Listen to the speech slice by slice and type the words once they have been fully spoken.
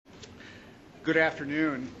Good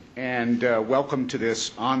afternoon, and welcome to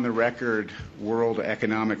this on-the-record World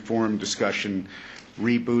Economic Forum discussion,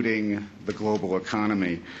 Rebooting the Global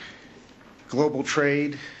Economy. Global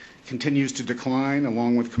trade continues to decline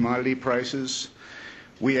along with commodity prices.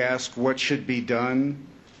 We ask what should be done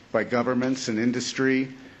by governments and industry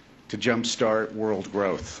to jumpstart world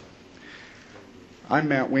growth. I'm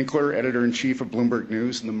Matt Winkler, Editor-in-Chief of Bloomberg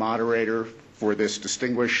News and the moderator for this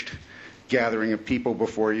distinguished gathering of people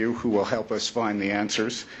before you who will help us find the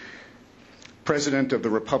answers. President of the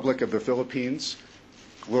Republic of the Philippines,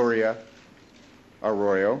 Gloria,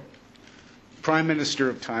 Arroyo. Prime Minister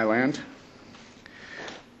of Thailand,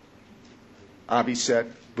 Abhisit,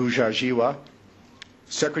 Vejjajiva.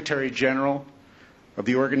 Secretary General of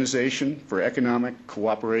the Organization for Economic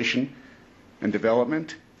Cooperation and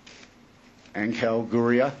Development,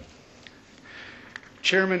 Gurría.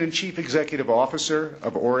 Chairman and Chief Executive Officer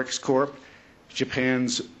of Orix Corp.,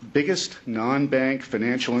 Japan's biggest non-bank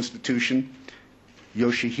financial institution,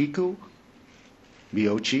 Yoshihiko,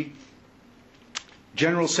 Miyauchi.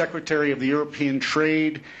 General Secretary of the European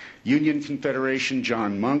Trade Union Confederation,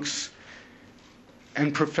 John Monks.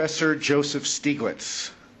 And Professor Joseph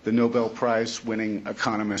Stiglitz, the Nobel Prize-winning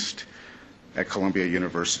economist at Columbia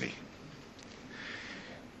University.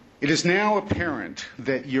 It is now apparent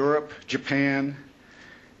that Europe, Japan,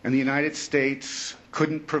 and the United States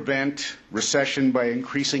couldn't prevent recession by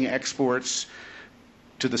increasing exports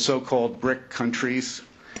to the so-called BRIC countries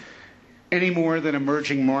any more than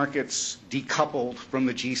emerging markets decoupled from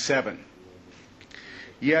the G7.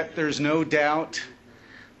 Yet there's no doubt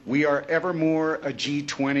we are ever more a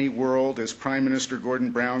G20 world. As Prime Minister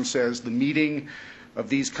Gordon Brown says, the meeting of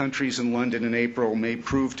these countries in London in April may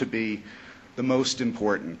prove to be the most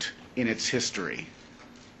important in its history.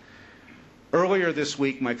 Earlier this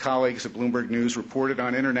week, my colleagues at Bloomberg News reported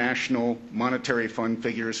on International Monetary Fund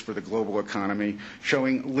figures for the global economy,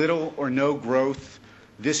 showing little or no growth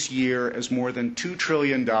this year as more than $2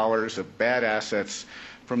 trillion of bad assets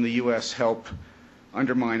from the U.S. help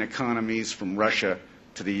undermine economies from Russia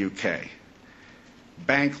to the UK.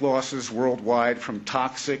 Bank losses worldwide from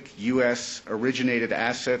toxic U.S.-originated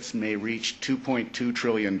assets may reach $2.2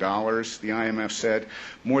 trillion, the IMF said,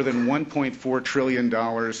 more than $1.4 trillion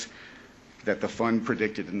that the fund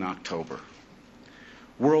predicted in October.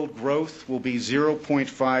 World growth will be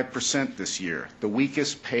 0.5% this year, the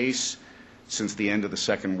weakest pace since the end of the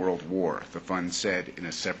Second World War, the fund said in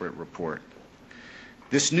a separate report.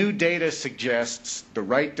 This new data suggests the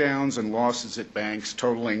write-downs and losses at banks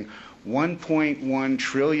totaling $1.1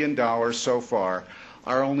 trillion so far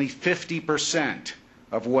are only 50%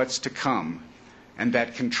 of what's to come, and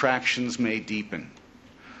that contractions may deepen.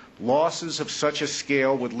 Losses of such a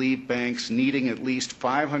scale would leave banks needing at least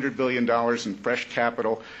 $500 billion in fresh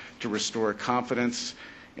capital to restore confidence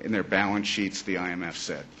in their balance sheets, the IMF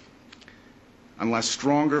said. Unless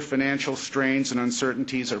stronger financial strains and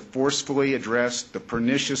uncertainties are forcefully addressed, the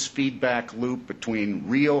pernicious feedback loop between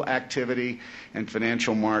real activity and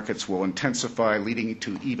financial markets will intensify, leading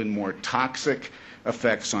to even more toxic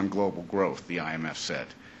effects on global growth, the IMF said.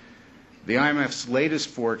 The IMF's latest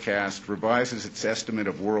forecast revises its estimate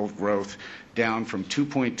of world growth down from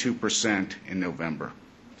 2.2% in November.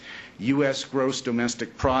 U.S. gross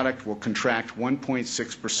domestic product will contract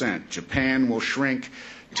 1.6%. Japan will shrink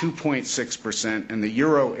 2.6%, and the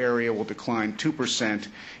euro area will decline 2%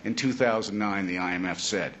 in 2009, the IMF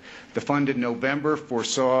said. The fund in November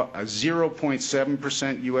foresaw a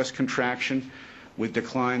 0.7% U.S. contraction, with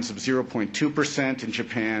declines of 0.2% in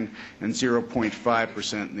Japan and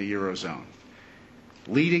 0.5% in the Eurozone.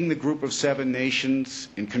 Leading the group of 7 nations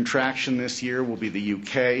in contraction this year will be the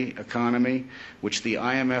UK economy, which the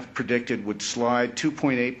IMF predicted would slide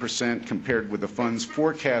 2.8% compared with the fund's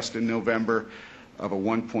forecast in November of a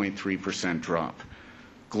 1.3% drop.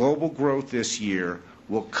 Global growth this year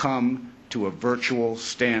will come to a virtual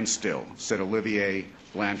standstill, said Olivier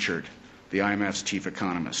Blanchard, the IMF's chief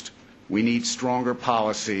economist. We need stronger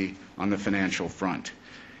policy on the financial front.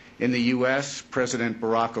 In the U.S., President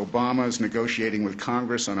Barack Obama is negotiating with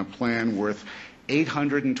Congress on a plan worth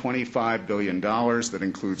 $825 billion that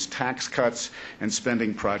includes tax cuts and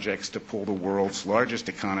spending projects to pull the world's largest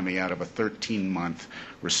economy out of a 13-month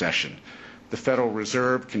recession. The Federal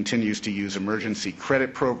Reserve continues to use emergency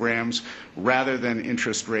credit programs rather than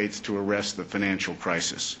interest rates to arrest the financial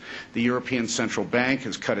crisis. The European Central Bank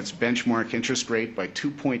has cut its benchmark interest rate by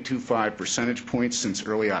 2.25 percentage points since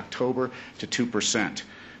early October to 2%,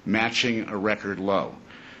 matching a record low.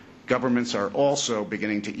 Governments are also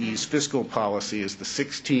beginning to ease fiscal policy as the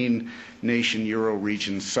 16-nation euro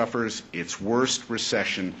region suffers its worst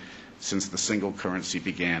recession since the single currency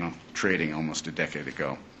began trading almost a decade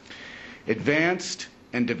ago. Advanced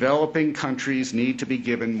and developing countries need to be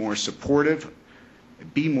given more supportive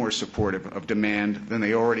of demand than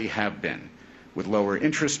they already have been, with lower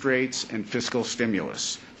interest rates and fiscal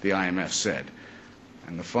stimulus, the IMF said.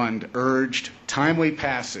 And the fund urged timely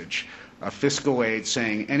passage of fiscal aid,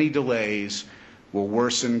 saying any delays will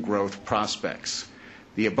worsen growth prospects.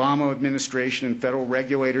 The Obama administration and federal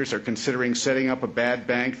regulators are considering setting up a bad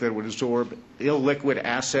bank that would absorb illiquid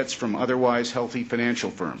assets from otherwise healthy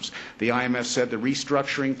financial firms. The IMF said the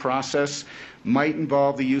restructuring process might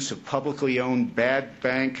involve the use of publicly owned bad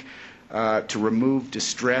bank to remove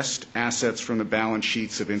distressed assets from the balance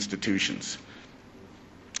sheets of institutions.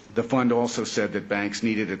 The fund also said that banks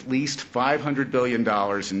needed at least $500 billion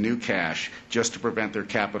in new cash just to prevent their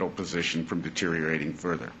capital position from deteriorating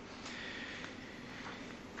further.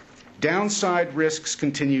 Downside risks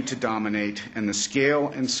continue to dominate, and the scale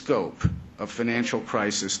and scope of financial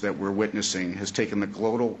crisis that we're witnessing has taken the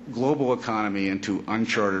global economy into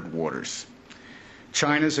uncharted waters.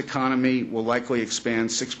 China's economy will likely expand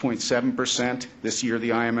 6.7% this year, the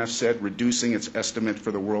IMF said, reducing its estimate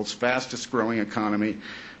for the world's fastest growing economy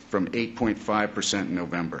from 8.5% in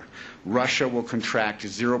November. Russia will contract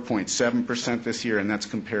 0.7% this year, and that's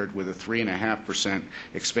compared with a 3.5%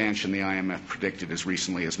 expansion the IMF predicted as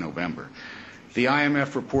recently as November. The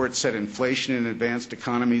IMF report said inflation in advanced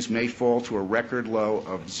economies may fall to a record low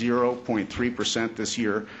of 0.3% this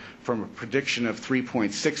year from a prediction of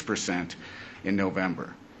 3.6% in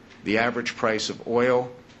November. The average price of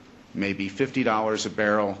oil may be $50 a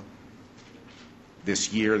barrel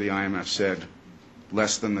this year, the IMF said,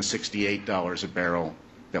 less than the $68 a barrel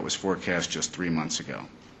that was forecast just 3 months ago.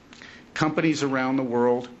 Companies around the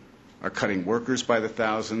world are cutting workers by the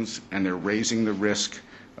thousands, and they're raising the risk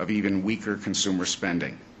of even weaker consumer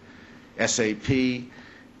spending. SAP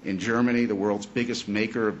in Germany, the world's biggest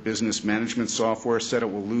maker of business management software, said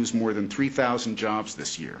it will lose more than 3,000 jobs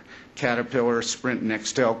this year. Caterpillar, Sprint,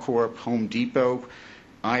 Nextel Corp, Home Depot,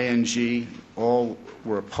 ING, all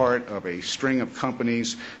were a part of a string of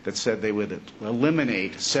companies that said they would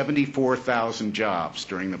eliminate 74,000 jobs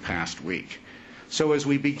during the past week. So as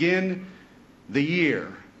we begin the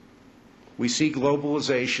year, we see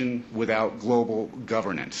globalization without global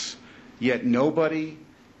governance. Yet nobody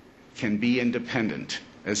can be independent,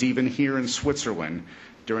 as even here in Switzerland,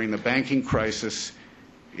 during the banking crisis,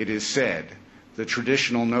 it is said the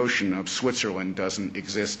traditional notion of Switzerland doesn't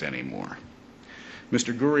exist anymore.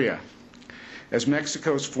 Mr. Gurría, as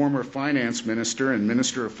Mexico's former finance minister and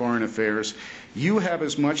minister of foreign affairs, you have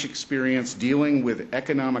as much experience dealing with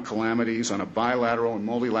economic calamities on a bilateral and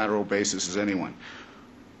multilateral basis as anyone.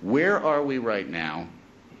 Where are we right now,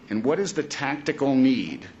 and what is the tactical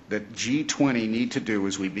need that G20 need to do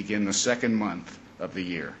as we begin the second month of the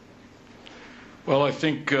year? Well, I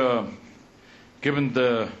think given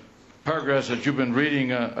the paragraphs that you've been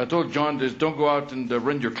reading, I told John this, don't go out and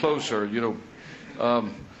rend your clothes, sir,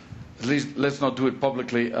 at least let's not do it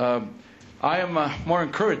publicly. I am more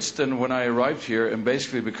encouraged than when I arrived here, and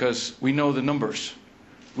basically because we know the numbers.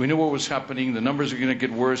 We knew what was happening. The numbers are going to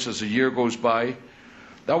get worse as the year goes by.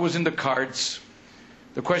 That was in the cards.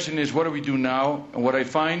 The question is, what do we do now? And what I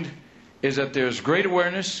find is that there's great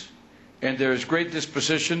awareness and there's great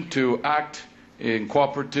disposition to act in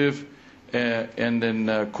cooperative and in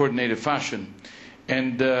coordinated fashion.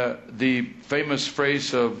 And the famous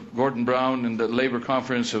phrase of Gordon Brown in the Labour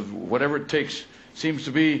conference of whatever it takes seems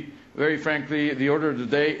to be, very frankly, the order of the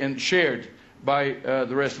day and shared by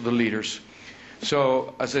the rest of the leaders.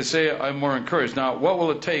 So, as I say, I'm more encouraged. Now, what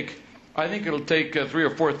will it take? I think it'll take 3 or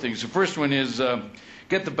 4 things. The first one is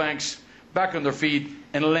get the banks back on their feet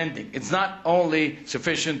and lending. It's not only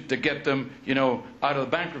sufficient to get them, out of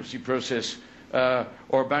the bankruptcy process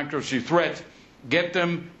or bankruptcy threat. Get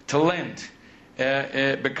them to lend.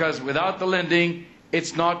 Because without the lending,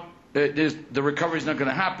 it's not, the recovery is not going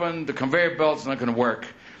to happen, the conveyor belt is not going to work.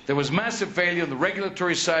 There was massive failure on the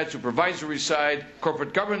regulatory side, supervisory side,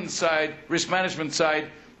 corporate governance side, risk management side.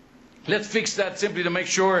 Let's fix that simply to make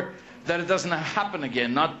sure that it doesn't happen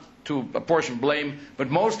again, not to apportion blame, but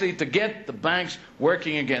mostly to get the banks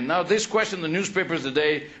working again. Now, this question in the newspapers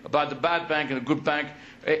today about the bad bank and the good bank,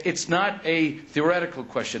 it's not a theoretical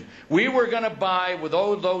question. We were going to buy, with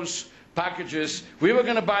all those packages, we were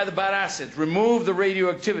going to buy the bad assets, remove the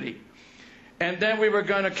radioactivity, and then we were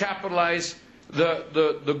going to capitalize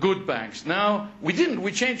the good banks. Now, we didn't.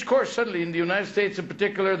 We changed course suddenly. In the United States in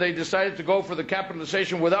particular, they decided to go for the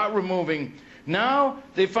capitalization without removing. Now,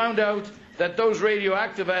 they found out that those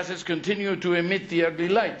radioactive assets continue to emit the ugly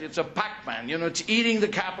light. It's a Pac-Man. You know, it's eating the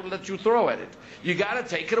capital that you throw at it. You got to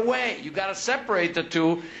take it away. You got to separate the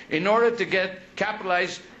two in order to get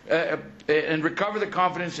capitalized and recover the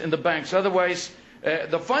confidence in the banks. Otherwise,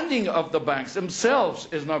 the funding of the banks themselves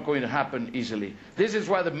is not going to happen easily. This is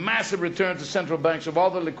why the massive return to central banks of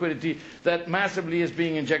all the liquidity that massively is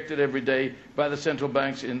being injected every day by the central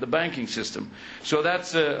banks in the banking system. So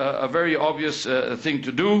that's a very obvious thing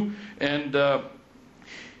to do. And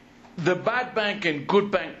the bad bank and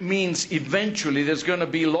good bank means eventually there's going to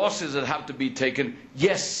be losses that have to be taken.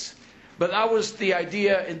 Yes. But that was the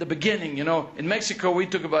idea in the beginning. You know, in Mexico we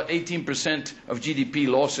took about 18% of GDP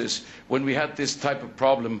losses when we had this type of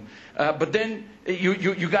problem. But then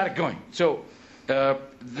you got it going. So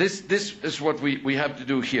this is what we have to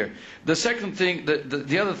do here. The second thing,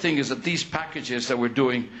 the other thing is that these packages that we're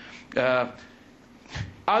doing,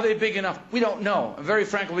 are they big enough? We don't know. Very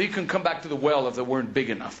frankly, we can come back to the well if they weren't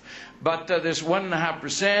big enough. But there's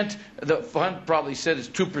 1.5%. The fund probably said it's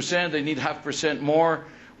 2%. They need 0.5% more.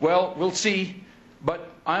 Well, we'll see, but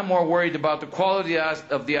I'm more worried about the quality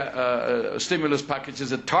of the stimulus packages,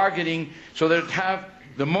 the targeting, so that it have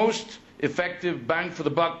the most effective bang for the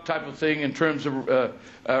buck type of thing in terms of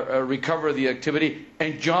recover the activity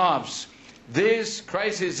and jobs. This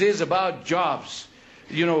crisis is about jobs.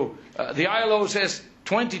 You know, the ILO says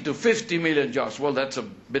 20 to 50 million jobs. Well, that's a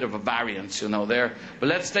bit of a variance, you know, there. But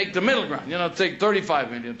let's take the middle ground. You know, take 35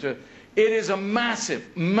 million. It is a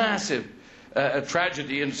massive, massive a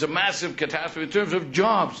tragedy, and it's a massive catastrophe in terms of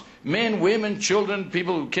jobs. Men, women, children,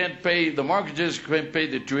 people who can't pay the mortgages, can't pay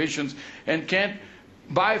the tuitions, and can't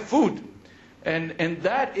buy food. And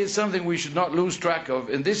that is something we should not lose track of.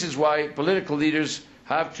 And this is why political leaders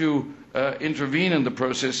have to intervene in the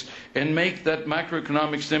process and make that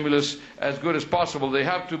macroeconomic stimulus as good as possible. They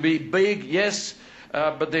have to be big, yes,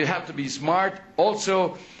 but they have to be smart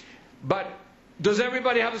also. But does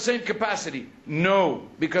everybody have the same capacity? No,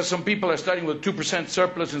 because some people are starting with 2%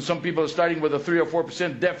 surplus and some people are starting with a 3 or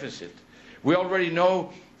 4% deficit. We already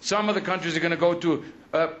know some of the countries are going to go to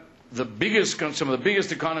some of the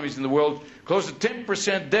biggest economies in the world, close to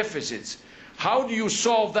 10% deficits. How do you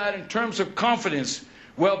solve that in terms of confidence?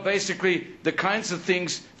 Well, basically, the kinds of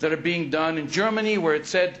things that are being done in Germany, where it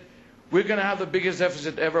said, we're going to have the biggest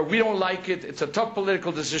deficit ever. We don't like it. It's a tough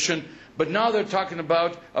political decision. But now they're talking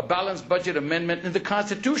about a balanced budget amendment in the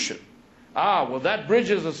Constitution. Ah, well, that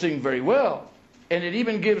bridges the thing very well. And it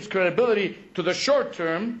even gives credibility to the short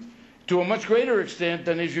term to a much greater extent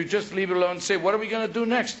than if you just leave it alone and say, what are we going to do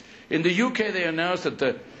next? In the UK, they announced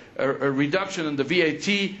that a reduction in the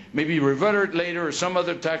VAT may be reverted later, or some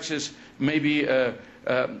other taxes may be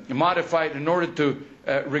modified in order to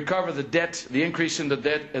recover the debt, the increase in the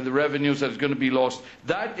debt and the revenues that is going to be lost.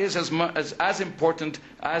 That is as important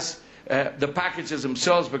as the packages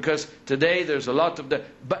themselves, because today there's a lot of debt.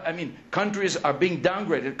 But I mean, countries are being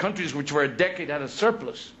downgraded. Countries which for a decade had a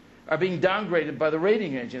surplus are being downgraded by the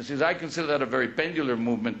rating agencies. I consider that a very pendular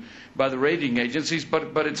movement by the rating agencies,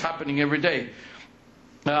 but it's happening every day.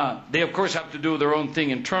 They of course have to do their own thing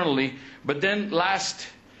internally, but then last,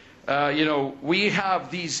 we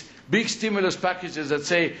have these big stimulus packages that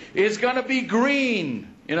say it's going to be green.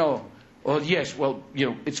 Well, yes, well,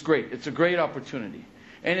 it's great. It's a great opportunity,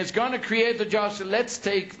 and it's going to create the jobs. So let's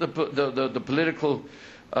take the political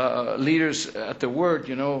leaders at their word,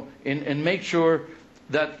 and make sure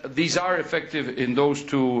that these are effective in those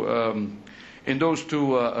two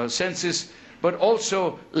senses. But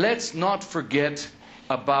also, let's not forget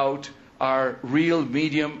about our real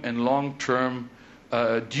medium and long-term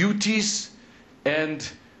duties and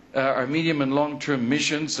our medium and long-term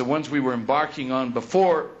missions, the ones we were embarking on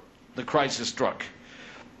before the crisis struck.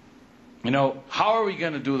 How are we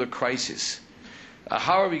going to do the crisis?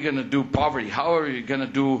 How are we going to do poverty? How are we going to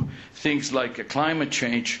do things like climate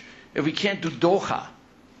change if we can't do Doha?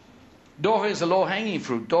 Doha is a low-hanging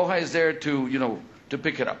fruit. Doha is there to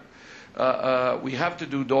pick it up. We have to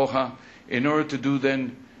do Doha in order to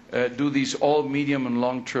do these all medium and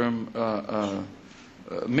long-term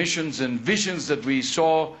missions and visions that we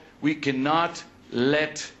saw. We cannot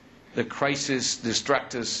let the crisis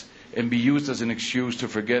distract us and be used as an excuse to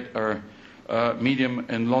forget our medium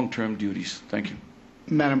and long-term duties. Thank you.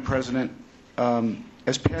 Madam President,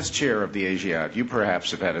 as past chair of the Asiad, you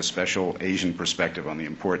perhaps have had a special Asian perspective on the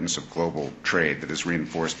importance of global trade that is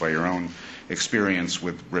reinforced by your own experience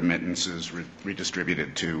with remittances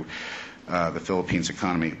redistributed to the Philippines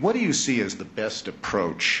economy. What do you see as the best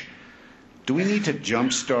approach? Do we need to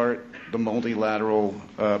jumpstart the multilateral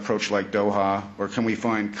approach like Doha, or can we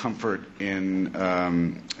find comfort in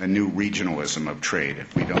a new regionalism of trade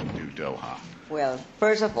if we don't do Doha? Well,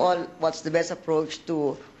 first of all, what's the best approach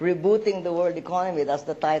to rebooting the world economy? That's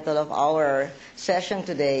the title of our session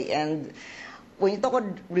today. And when you talk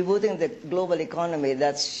about rebooting the global economy,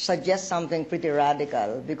 that suggests something pretty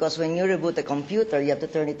radical, because when you reboot a computer, you have to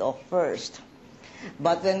turn it off first.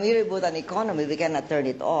 But when we reboot an economy, we cannot turn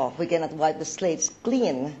it off. We cannot wipe the slates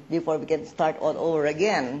clean before we can start all over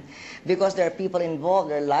again, because there are people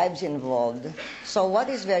involved, there are lives involved. So what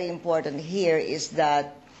is very important here is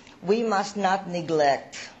that we must not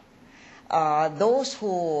neglect those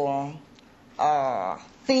who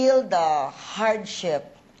feel the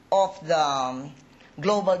hardship of the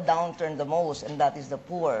global downturn the most, and that is the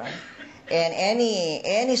poor. And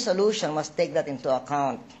any solution must take that into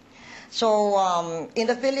account. So in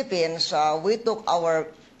the Philippines, we took our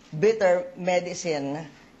bitter medicine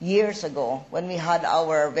years ago when we had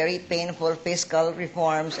our very painful fiscal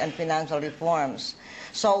reforms and financial reforms.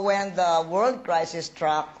 So when the world crisis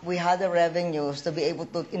struck, we had the revenues to be able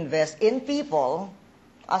to invest in people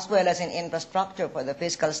as well as in infrastructure for the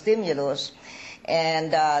fiscal stimulus.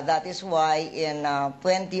 And that is why in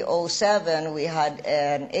 2007 we had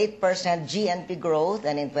an 8% GNP growth,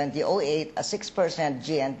 and in 2008 a 6%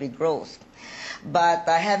 GNP growth. But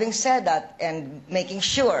having said that, and making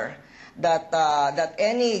sure that that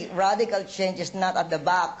any radical change is not at the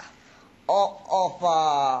back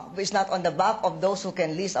is not on the back of those who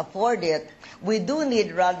can least afford it, we do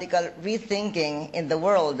need radical rethinking in the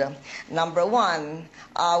world. Number one,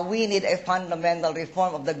 we need a fundamental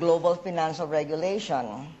reform of the global financial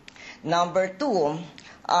regulation. Number two,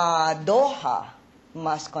 Doha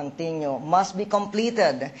must continue, must be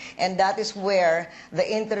completed. And that is where the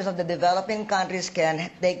interests of the developing countries can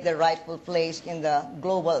take the rightful place in the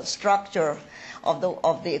global structure of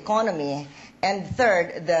the economy. And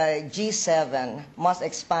third, the G7 must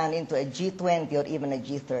expand into a G20 or even a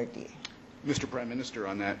G30. Mr. Prime Minister,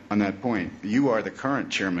 on that point, you are the current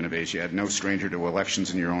chairman of ASEAN, no stranger to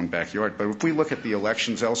elections in your own backyard. But if we look at the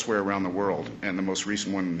elections elsewhere around the world, and the most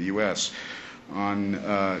recent one in the U.S.,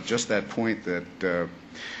 on just that point that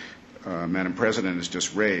Madam President has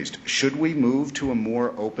just raised, should we move to a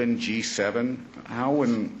more open G7? How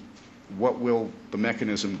and what will the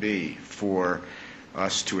mechanism be for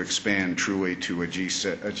us to expand truly to a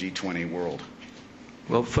G20 world?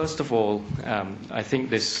 Well, first of all, I think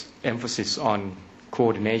this emphasis on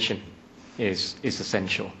coordination is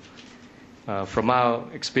essential. From our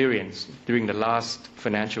experience during the last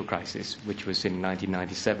financial crisis, which was in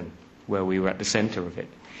 1997, where we were at the center of it,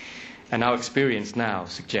 and our experience now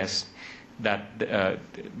suggests that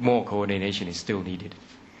more coordination is still needed.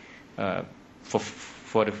 For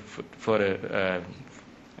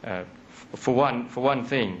one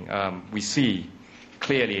thing, we see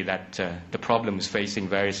clearly that the problems facing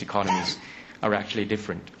various economies are actually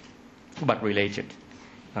different, but related.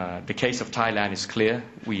 The case of Thailand is clear.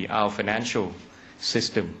 Our financial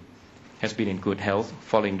system has been in good health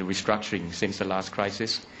following the restructuring since the last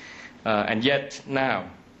crisis. And yet now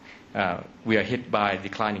we are hit by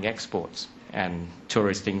declining exports and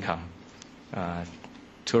tourist income.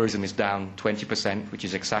 Tourism is down 20%, which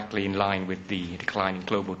is exactly in line with the decline in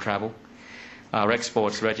global travel. Our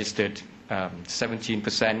exports registered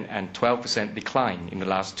 17% and 12% decline in the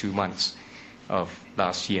last 2 months of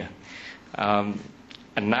last year. And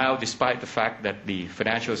now, despite the fact that the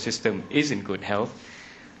financial system is in good health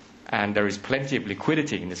and there is plenty of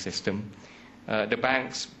liquidity in the system, the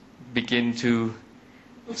banks begin to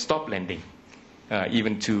stop lending,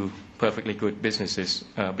 even to perfectly good businesses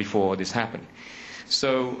before this happened.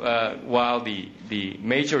 So while the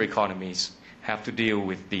major economies have to deal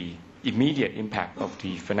with the immediate impact of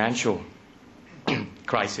the financial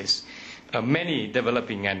crisis, many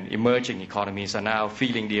developing and emerging economies are now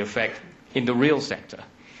feeling the effect in the real sector.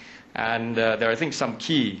 And there are, I think, some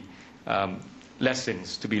key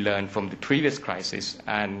lessons to be learned from the previous crisis,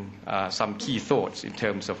 and some key thoughts in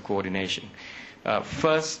terms of coordination.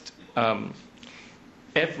 First,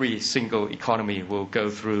 every single economy will go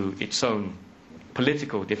through its own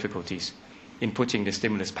political difficulties in putting the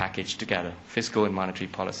stimulus package together, fiscal and monetary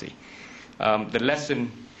policy. The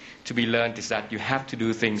lesson to be learned is that you have to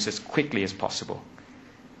do things as quickly as possible.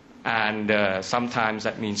 And sometimes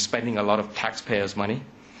that means spending a lot of taxpayers' money.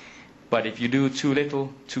 But if you do too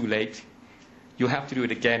little, too late, you have to do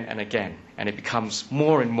it again and again. And it becomes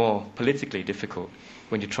more and more politically difficult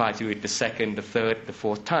when you try to do it the second, the third, the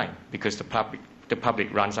fourth time, because the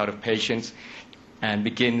public runs out of patience and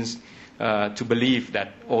begins to believe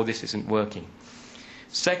that all this isn't working.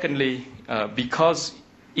 Secondly, because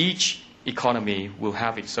each economy will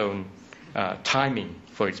have its own timing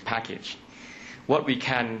for its package, what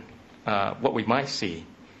we might see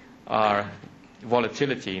are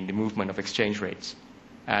volatility in the movement of exchange rates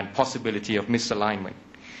and possibility of misalignment.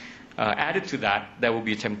 Added to that, there will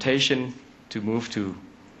be a temptation to move to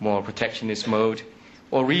more protectionist mode,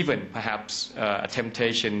 or even perhaps a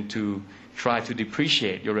temptation to try to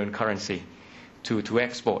depreciate your own currency to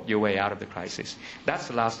export your way out of the crisis. That's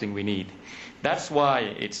the last thing we need. That's why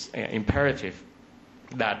it's imperative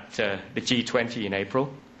that the G20 in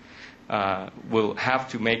April will have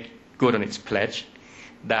to make good on its pledge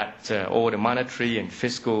that all the monetary and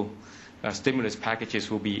fiscal stimulus packages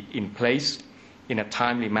will be in place in a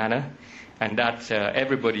timely manner, and that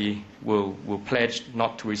everybody will pledge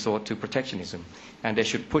not to resort to protectionism. And they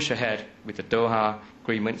should push ahead with the Doha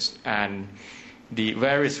agreements, and the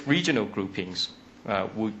various regional groupings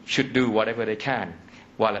should do whatever they can,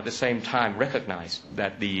 while at the same time recognize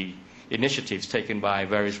that the initiatives taken by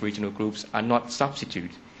various regional groups are not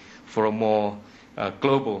substitute for a more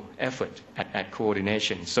global effort at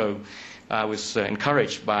coordination. So I was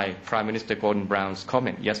encouraged by Prime Minister Gordon Brown's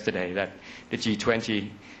comment yesterday that the G20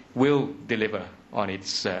 will deliver on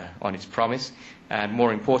its promise, and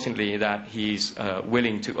more importantly that he's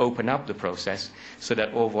willing to open up the process so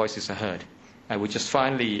that all voices are heard. I would just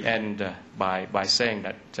finally end by saying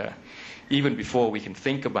that even before we can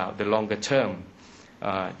think about the longer term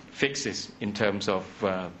fixes in terms of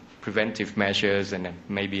preventive measures and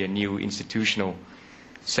maybe a new institutional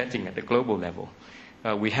setting at the global level,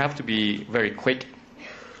 we have to be very quick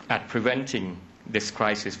at preventing this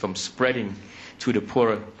crisis from spreading to the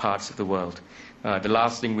poorer parts of the world. The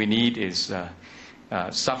last thing we need is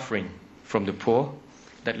suffering from the poor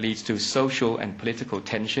that leads to social and political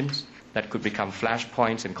tensions that could become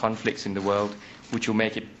flashpoints and conflicts in the world, which will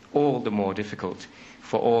make it all the more difficult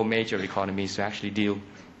for all major economies to actually deal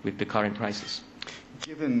with the current crisis.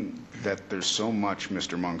 Given that there's so much,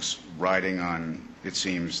 Mr. Monk's, riding on, it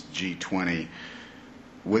seems, G20,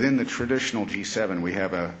 within the traditional G7, we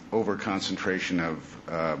have an over-concentration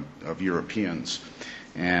of Europeans.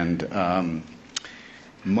 And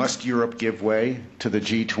must Europe give way to the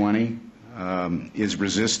G20? Is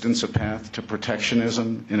resistance a path to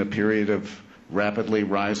protectionism in a period of rapidly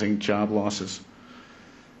rising job losses?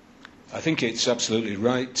 I think it's absolutely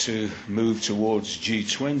right to move towards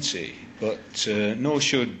G20, but nor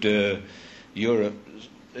should Europe,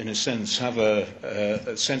 in a sense, have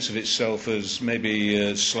a sense of itself as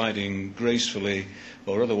maybe sliding gracefully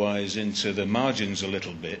or otherwise into the margins a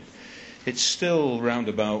little bit. It's still round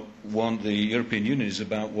about the European Union is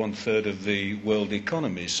about 1/3 of the world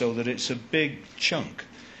economy, so that it's a big chunk,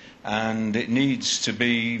 and it needs to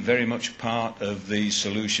be very much part of the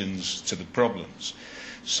solutions to the problems.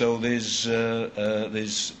 So there's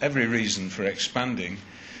every reason for expanding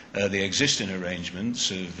the existing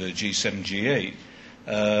arrangements of G7, G8,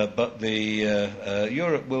 but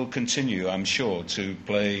Europe will continue, I'm sure, to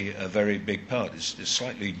play a very big part. It's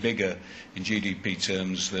slightly bigger in GDP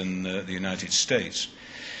terms than the United States.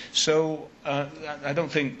 So I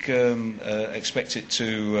don't think expect it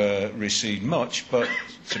to recede much, but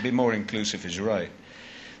to be more inclusive is right.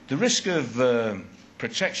 The risk of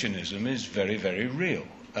protectionism is very, very real.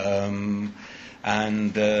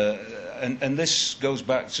 And this goes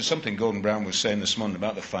back to something Gordon Brown was saying this morning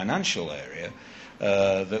about the financial area,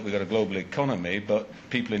 that we've got a global economy, but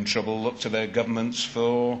people in trouble look to their governments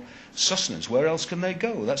for sustenance. Where else can they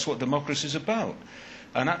go? That's what democracy is about.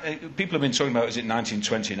 And people have been talking about, is it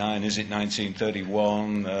 1929, is it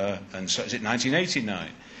 1931, and so is it 1989?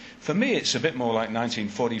 For me, it's a bit more like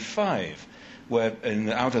 1945. Where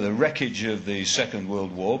out of the wreckage of the Second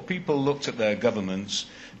World War, people looked at their governments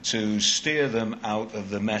to steer them out of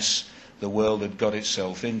the mess the world had got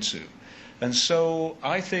itself into. And so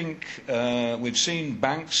I think we've seen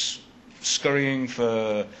banks scurrying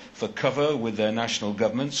for cover with their national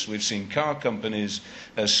governments. We've seen car companies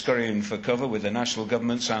scurrying for cover with their national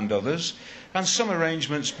governments and others. And some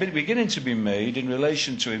arrangements beginning to be made in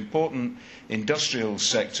relation to important industrial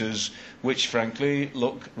sectors which, frankly,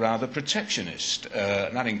 look rather protectionist.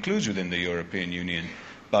 And that includes within the European Union,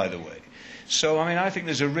 by the way. So, I mean, I think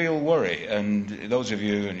there's a real worry. And those of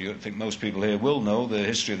you, and you think most people here will know the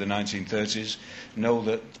history of the 1930s, know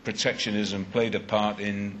that protectionism played a part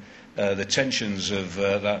in the tensions of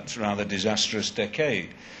that rather disastrous decade.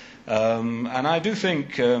 And I do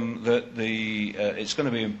think that it's going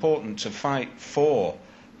to be important to fight for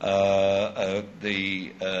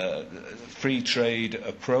the free trade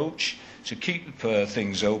approach, to keep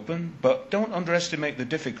things open, but don't underestimate the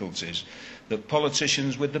difficulties that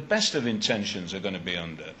politicians with the best of intentions are going to be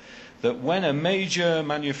under. That when a major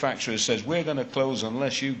manufacturer says, we're going to close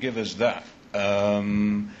unless you give us that,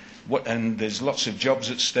 And there's lots of jobs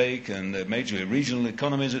at stake, and major regional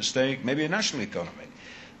economies at stake, maybe a national economy.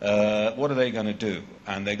 What are they going to do?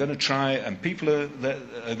 And they're going to try, and people are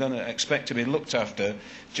going to expect to be looked after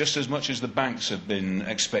just as much as the banks have been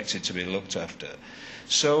expected to be looked after.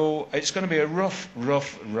 So it's going to be a rough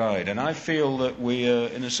ride. And I feel that we are,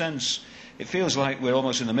 in a sense, it feels like we're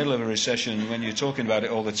almost in the middle of a recession when you're talking about it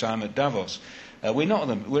all the time at Davos.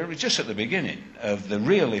 We're just at the beginning of the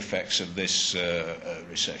real effects of this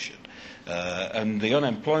recession. And the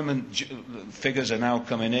unemployment figures are now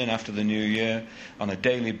coming in after the new year on a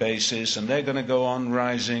daily basis, and they're going to go on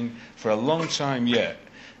rising for a long time yet.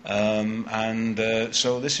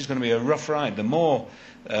 So this is going to be a rough ride. The more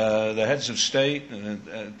the heads of state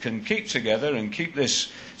can keep together and keep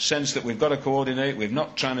this sense that we've got to coordinate, we're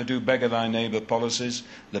not trying to do beggar thy neighbour policies,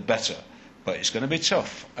 the better. But it's going to be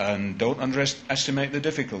tough, and don't underestimate the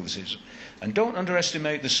difficulties. And don't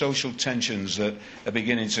underestimate the social tensions that are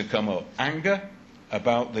beginning to come up. Anger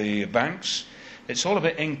about the banks. It's all a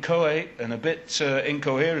bit inchoate and a bit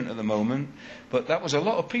incoherent at the moment, but that was a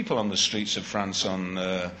lot of people on the streets of France on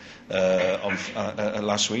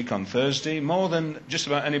last week, on Thursday, more than just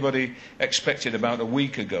about anybody expected about a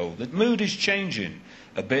week ago. The mood is changing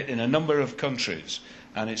a bit in a number of countries,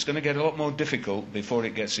 and it's going to get a lot more difficult before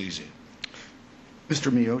it gets easier. Mr.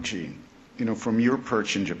 Miyauchi, from your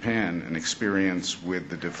perch in Japan and experience with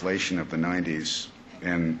the deflation of the 90s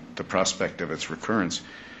and the prospect of its recurrence,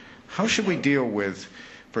 how should we deal with,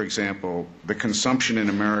 for example, the consumption in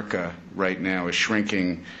America right now is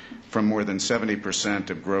shrinking from more than 70%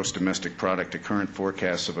 of gross domestic product to current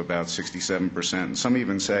forecasts of about 67%. And some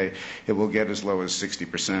even say it will get as low as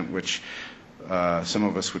 60%, which some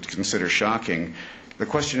of us would consider shocking. The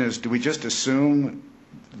question is, do we just assume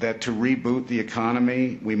that to reboot the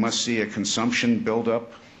economy, we must see a consumption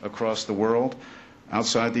buildup across the world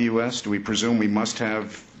outside the U.S.? Do we presume we must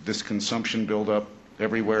have this consumption buildup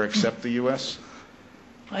everywhere except the U.S.?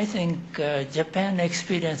 I think Japan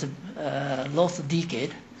experienced lost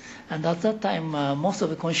decade, and at that time most of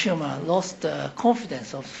the consumers lost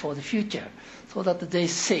confidence for the future, so that they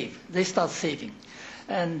start saving.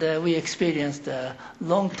 And we experienced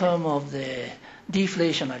long term of the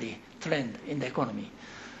deflationary trend in the economy.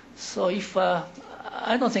 So if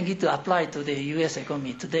I don't think it applies to the U.S.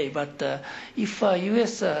 economy today, but if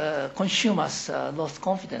U.S. consumers lost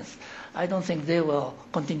confidence, I don't think they will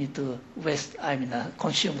continue to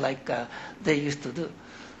consume like they used to do.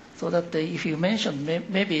 So that if you mentioned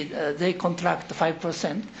maybe they contract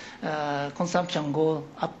 5%, consumption go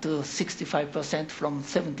up to 65% from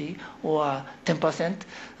 70, or 10%,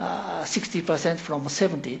 60% from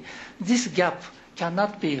 70. This gap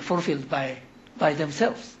cannot be fulfilled by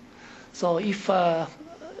themselves. So if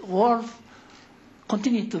world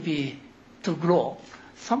continue to grow,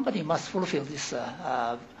 somebody must fulfill this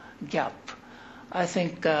gap. I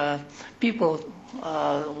think people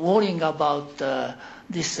worrying about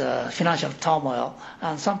this financial turmoil,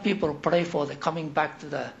 and some people pray for the coming back to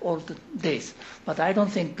the old days. But I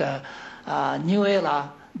don't think new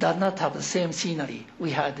era does not have the same scenery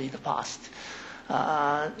we had in the past.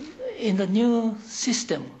 In the new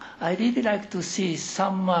system, I really like to see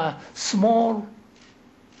some small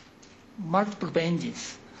multiple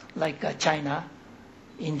engines like China,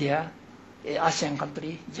 India, ASEAN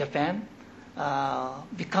country, Japan,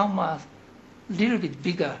 become a little bit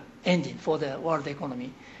bigger engine for the world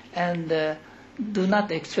economy, and do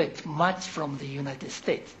not expect much from the United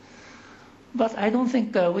States. But I don't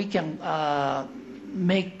think we can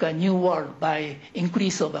make a new world by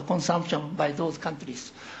increase of consumption by those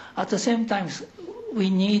countries. At the same time, we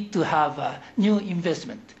need to have a new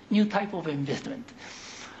investment, new type of investment.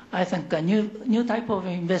 I think a new type of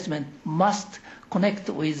investment must connect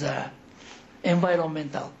with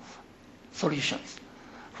environmental solutions.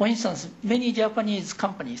 For instance, many Japanese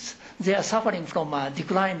companies, they are suffering from a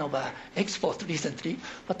decline of export recently,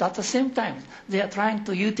 but at the same time, they are trying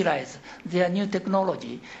to utilize their new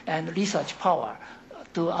technology and research power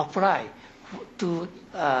to apply to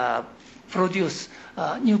produce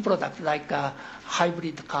new products like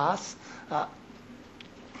hybrid cars,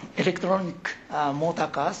 electronic motor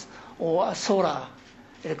cars, or solar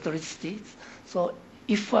electricity. So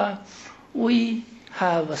if we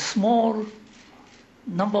have a small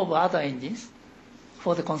number of other engines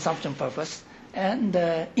for the consumption purpose, and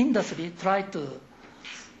industry try to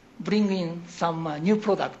bring in some new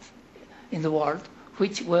products in the world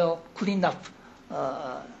which will clean up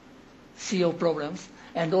CO problems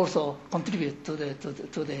and also contribute to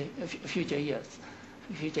the future years,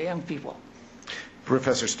 future young people.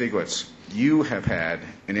 Professor Stiglitz, You have had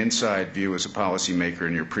an inside view as a policymaker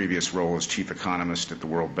in your previous role as chief economist at the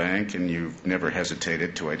World Bank, and you've never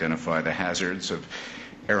hesitated to identify the hazards of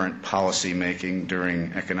errant policy making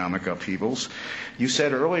during economic upheavals. You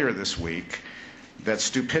said earlier this week that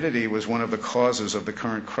stupidity was one of the causes of the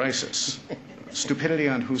current crisis. Stupidity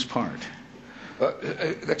on whose part?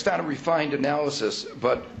 That's not a refined analysis,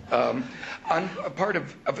 but on a part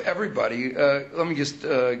of everybody. Let me just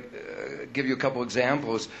give you a couple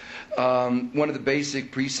examples. One of the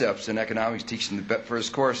basic precepts in economics teaching the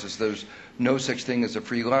first course is there's no such thing as a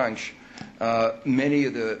free lunch. Many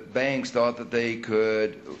of the banks thought that they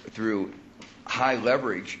could, through high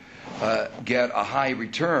leverage, get a high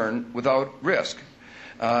return without risk.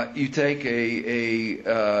 You take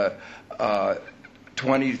a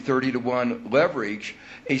 20, 30 to 1 leverage,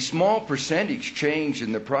 a small percentage change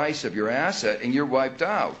in the price of your asset, and you're wiped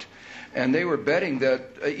out. And they were betting that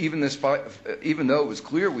even though it was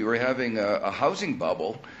clear we were having a housing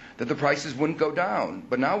bubble, that the prices wouldn't go down.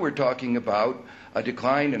 But now we're talking about a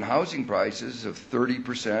decline in housing prices of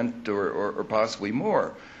 30% or possibly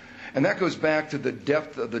more. And that goes back to the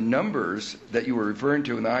depth of the numbers that you were referring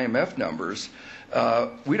to in the IMF numbers.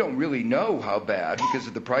 We don't really know how bad, because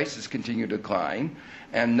if the prices continue to decline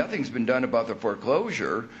and nothing's been done about the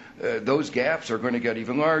foreclosure, those gaps are going to get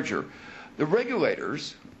even larger. The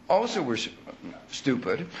regulators also were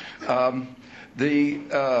stupid. And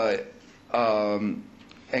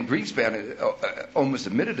Greenspan almost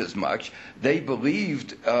admitted as much. They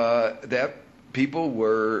believed that people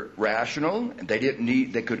were rational, and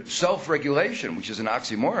they could self-regulation, which is an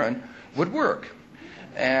oxymoron, would work.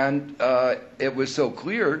 And it was so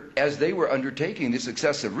clear as they were undertaking this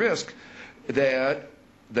excessive risk that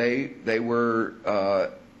they were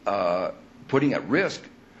putting at risk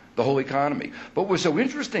the whole economy. But what's so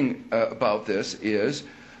interesting about this is,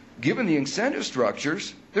 given the incentive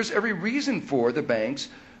structures, there's every reason for the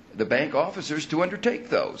bank officers to undertake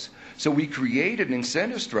those. So we created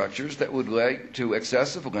incentive structures that would lead to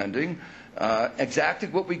excessive lending, exactly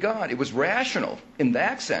what we got. It was rational in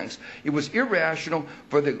that sense. It was irrational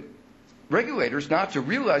for the regulators not to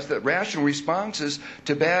realize that rational responses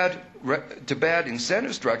to bad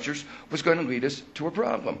incentive structures was going to lead us to a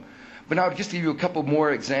problem. But now, just to give you a couple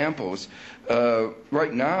more examples,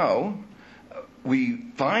 right now, we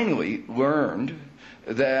finally learned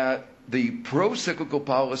that the pro-cyclical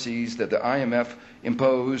policies that the IMF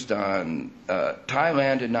imposed on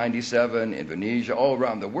Thailand in '97, Indonesia, all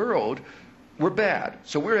around the world, were bad.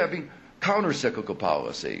 So we're having counter-cyclical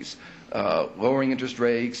policies, lowering interest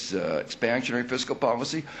rates, expansionary fiscal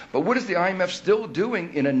policy. But what is the IMF still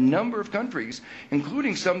doing in a number of countries,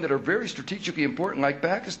 including some that are very strategically important, like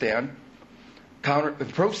Pakistan?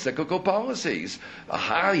 Pro-cyclical policies,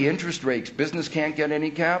 high interest rates, business can't get any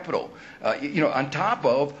capital, on top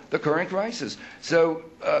of the current crisis. So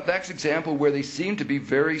that's an example where they seem to be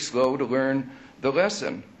very slow to learn the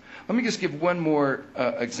lesson. Let me just give one more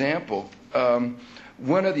example.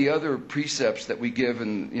 One of the other precepts that we give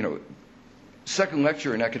in, second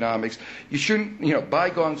lecture in economics, you shouldn't,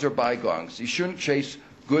 bygones are bygones. You shouldn't chase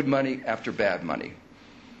good money after bad money.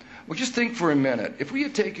 Well, just think for a minute. If we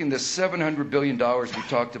had taken the $700 billion we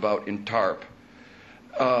talked about in TARP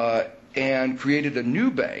and created a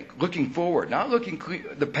new bank, looking forward, not looking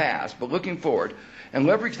the past, but looking forward, and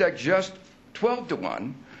leveraged that just 12 to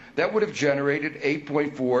 1, that would have generated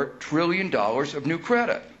 $8.4 trillion of new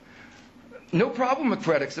credit. No problem with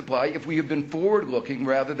credit supply if we have been forward-looking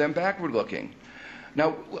rather than backward-looking.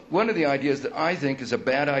 Now, one of the ideas that I think is a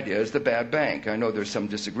bad idea is the bad bank. I know there's some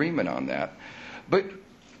disagreement on that. But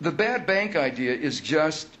the bad bank idea is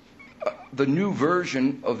just the new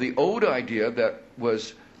version of the old idea that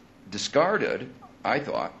was discarded, I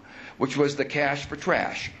thought, which was the cash for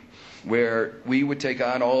trash, where we would take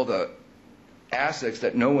on all the assets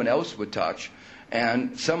that no one else would touch,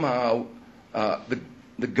 and somehow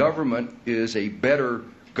the government is a better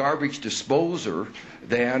garbage disposer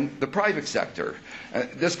than the private sector.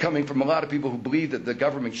 This coming from a lot of people who believe that the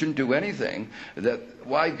government shouldn't do anything, that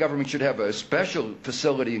why government should have a special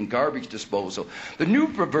facility in garbage disposal. The new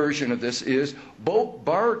version of this is bulk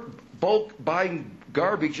buying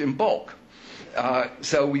garbage in bulk.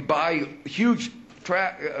 So we buy huge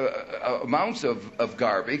amounts of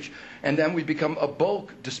garbage, and then we become a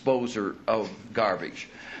bulk disposer of garbage.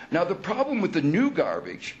 Now, the problem with the new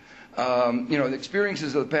garbage, the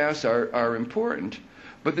experiences of the past are important,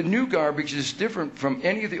 but the new garbage is different from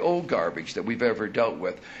any of the old garbage that we've ever dealt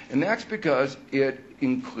with. And that's because it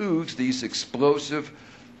includes these explosive,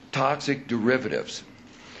 toxic derivatives.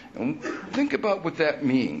 And think about what that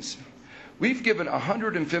means. We've given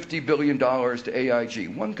 $150 billion to AIG,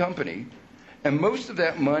 one company, And most of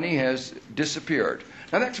that money has disappeared.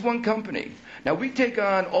 Now, that's one company. Now, we take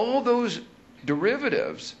on all those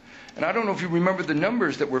derivatives, and I don't know if you remember the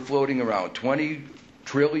numbers that were floating around, 20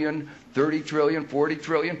 trillion, 30 trillion, 40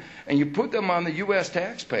 trillion, and you put them on the U.S.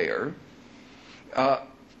 taxpayer.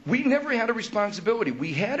 We never had a responsibility.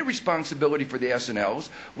 We had a responsibility for the S&Ls.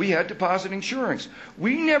 We had deposit insurance.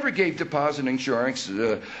 We never gave deposit insurance.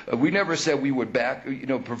 We never said we would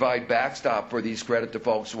provide backstop for these credit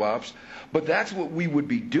default swaps. But that's what we would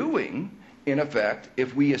be doing, in effect,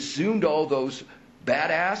 if we assumed all those bad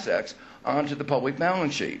assets onto the public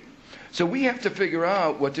balance sheet. So we have to figure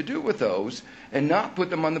out what to do with those and not put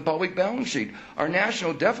them on the public balance sheet. Our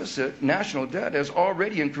national debt has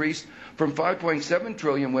already increased from 5.7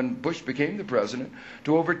 trillion when Bush became the president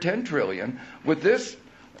to over 10 trillion. With this,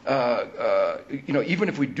 even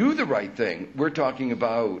if we do the right thing, we're talking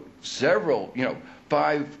about several,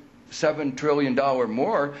 $5-7 trillion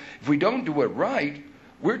more. If we don't do it right,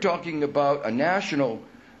 we're talking about a national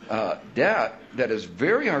debt that is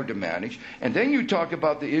very hard to manage. And then you talk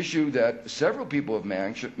about the issue that several people have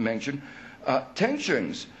mentioned,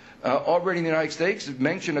 tensions. Already in the United States have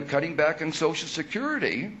mentioned a cutting back on Social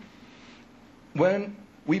Security when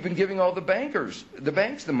we've been giving all the banks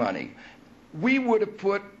the money. We would have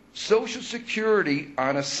put Social Security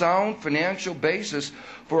on a sound financial basis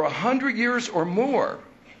for 100 years or more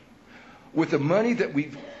with the money that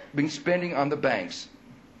we've been spending on the banks.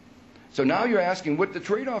 So now you're asking what the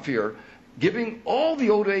trade-off here, giving all the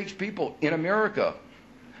old age people in America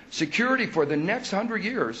security for the next 100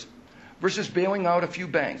 years versus bailing out a few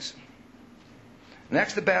banks. And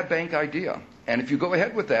that's the bad bank idea. And if you go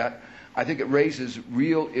ahead with that, I think it raises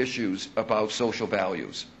real issues about social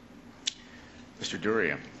values. Mr.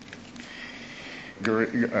 Gurría.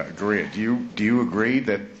 Gurría, do you agree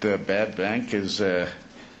that bad bank is an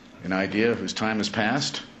idea whose time has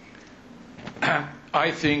passed?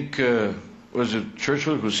 I think, was it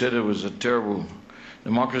Churchill who said it was a terrible,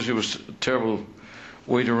 democracy was a terrible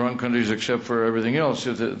way to run countries except for everything else.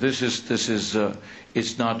 This is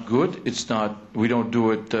it's not good. It's not, we don't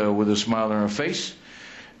do it with a smile on our face,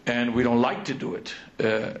 and we don't like to do it.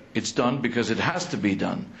 It's done because it has to be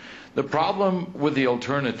done. The problem with the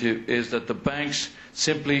alternative is that the banks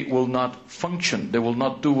simply will not function. They will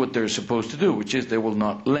not do what they're supposed to do, which is they will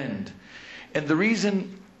not lend. And the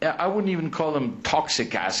reason, I wouldn't even call them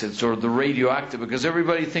toxic assets or the radioactive, because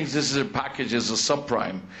everybody thinks this is a package as a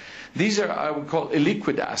subprime. These are, I would call,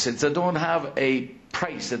 illiquid assets that don't have a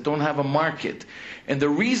price, that don't have a market. And the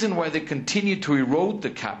reason why they continue to erode the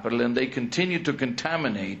capital and they continue to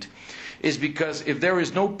contaminate is because if there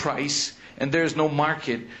is no price and there is no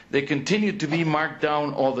market, they continue to be marked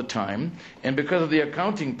down all the time. And because of the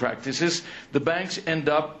accounting practices, the banks end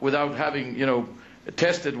up, without having,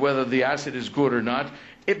 tested whether the asset is good or not,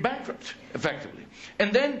 it bankrupt, effectively.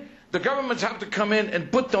 And then the governments have to come in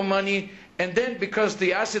and put the money, and then because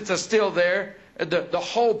the assets are still there, the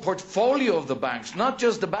whole portfolio of the banks, not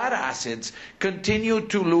just the bad assets, continue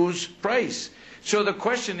to lose price. So the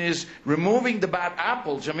question is, removing the bad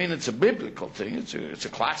apples, I mean, it's a biblical thing, it's a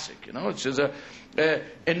classic, it's just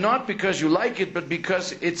and not because you like it, but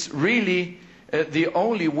because it's really the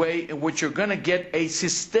only way in which you're going to get a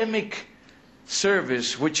systemic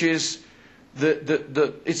service, which is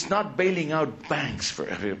it's not bailing out banks for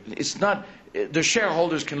everything. It's not, the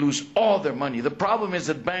shareholders can lose all their money. The problem is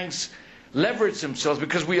that banks leverage themselves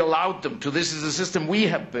because we allowed them to. This is a system we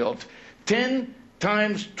have built. 10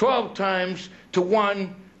 times, 12 times to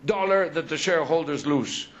 $1 that the shareholders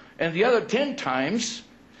lose. And the other 10 times,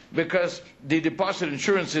 because the deposit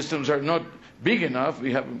insurance systems are not big enough,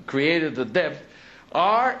 we haven't created the depth,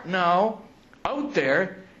 are now out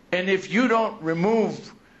there. And if you don't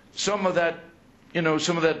remove some of that,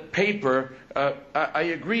 some of that paper, I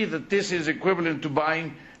agree that this is equivalent to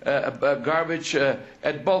buying garbage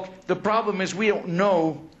at bulk. The problem is we don't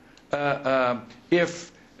know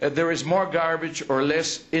if there is more garbage or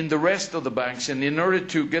less in the rest of the banks. And in order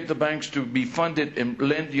to get the banks to be funded and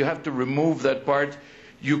lend, you have to remove that part.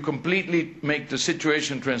 You completely make the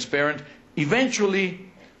situation transparent. Eventually,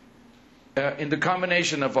 in the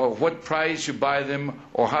combination of what price you buy them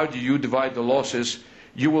or how do you divide the losses,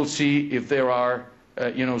 you will see if there are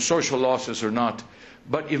social losses or not.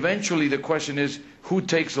 But eventually the question is who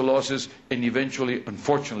takes the losses, and eventually,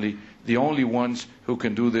 unfortunately, the only ones who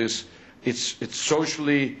can do this, it's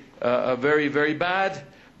socially very, very bad,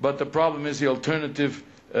 but the problem is the alternative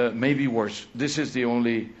may be worse. This is the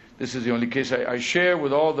only case. I share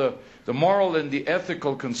with all the moral and the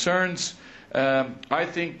ethical concerns. I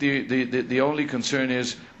think the only concern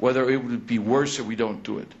is whether it would be worse if we don't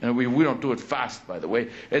do it. And we don't do it fast, by the way.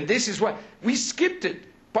 And this is why we skipped it.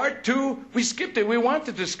 Part two, we skipped it. We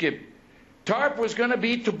wanted to skip. TARP was going to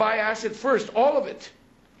be to buy asset first, all of it.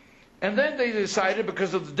 And then they decided,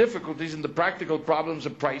 because of the difficulties and the practical problems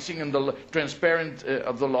of pricing and the transparent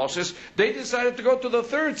of the losses, they decided to go to the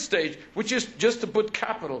third stage, which is just to put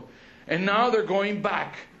capital. And now they're going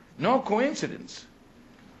back. No coincidence.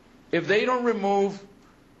 If they don't remove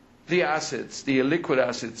the assets, the illiquid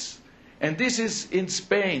assets, and this is in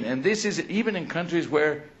Spain, and this is even in countries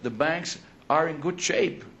where the banks are in good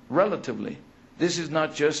shape, relatively. This is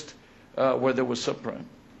not just where there was subprime.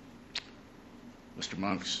 Mr.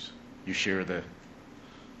 Monks, you share the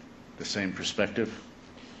same perspective?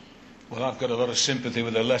 Well, I've got a lot of sympathy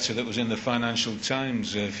with a letter that was in the Financial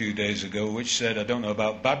Times a few days ago, which said, I don't know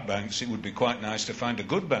about bad banks, it would be quite nice to find a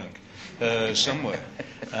good bank somewhere.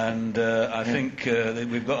 And I think that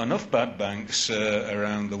we've got enough bad banks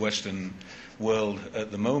around the Western world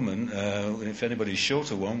at the moment. If anybody's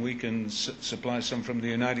short of one, we can supply some from the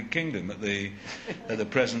United Kingdom at the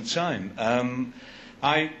present time.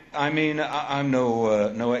 I mean, I'm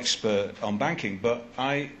no expert on banking, but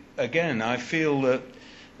I feel that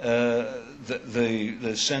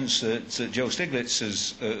the sense that Joe Stiglitz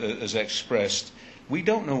has expressed, we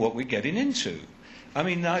don't know what we're getting into. I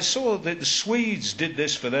mean, I saw that the Swedes did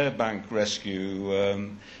this for their bank rescue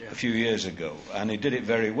a few years ago, and they did it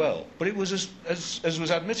very well. But it was, as was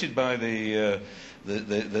admitted by the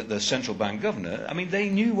central bank governor, I mean, they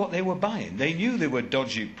knew what they were buying. They knew there were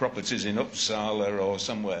dodgy properties in Uppsala or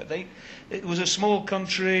somewhere. It was a small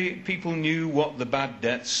country. People knew what the bad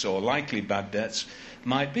debts or likely bad debts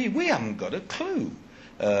might be. We haven't got a clue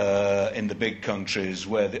in the big countries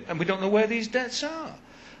and we don't know where these debts are.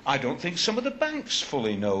 I don't think some of the banks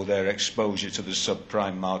fully know their exposure to the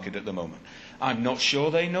subprime market at the moment. I'm not sure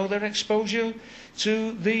they know their exposure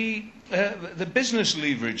to the business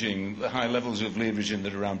leveraging, the high levels of leveraging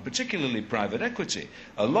that are around, particularly private equity,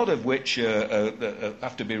 a lot of which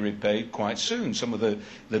have to be repaid quite soon. Some of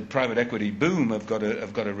the private equity boom have got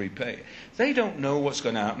to repay. They don't know what's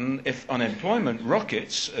going to happen if unemployment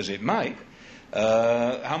rockets, as it might.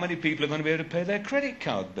 How many people are going to be able to pay their credit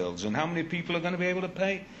card bills, and how many people are going to be able to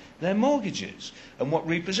pay their mortgages, and what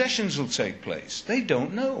repossessions will take place. They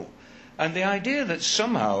don't know. And the idea that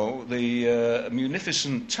somehow the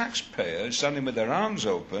munificent taxpayers standing with their arms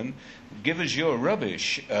open, give us your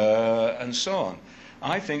rubbish, and so on,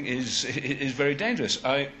 I think is very dangerous.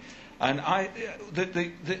 I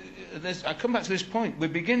come back to this point. We're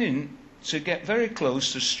beginning to get very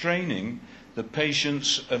close to straining the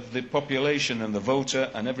patience of the population and the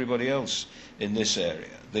voter and everybody else in this area.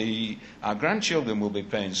 Our grandchildren will be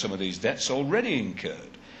paying some of these debts already incurred.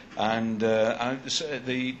 And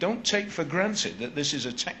don't take for granted that this is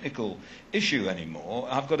a technical issue anymore.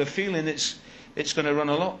 I've got a feeling it's going to run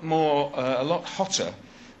a lot hotter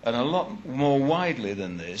and a lot more widely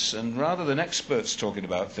than this. And rather than experts talking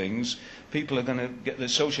about things, people are going to get the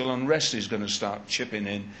social unrest is going to start chipping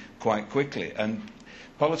in quite quickly. And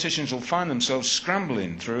politicians will find themselves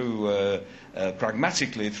scrambling through,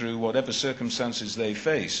 pragmatically through whatever circumstances they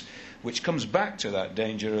face, which comes back to that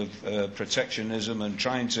danger of protectionism and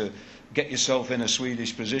trying to get yourself in a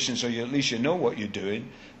Swedish position so at least you know what you're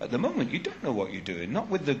doing. At the moment, you don't know what you're doing, not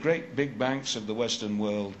with the great big banks of the Western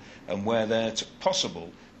world and where their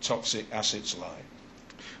possible toxic assets lie.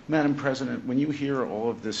 Madam President, when you hear all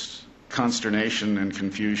of this consternation and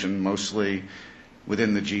confusion, mostly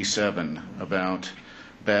within the G7, about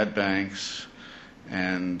bad banks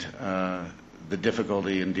and the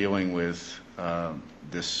difficulty in dealing with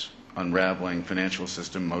this unraveling financial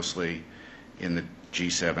system, mostly in the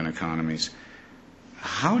G7 economies,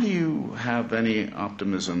 how do you have any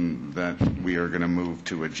optimism that we are going to move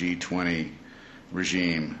to a G20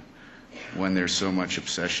 regime when there's so much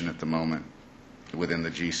obsession at the moment within the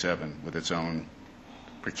G7 with its own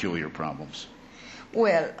peculiar problems?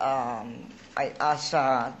 Well, as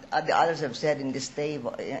the others have said in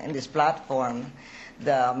this platform,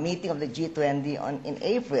 the meeting of the G20 in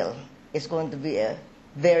April is going to be a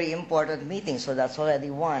very important meeting. So that's already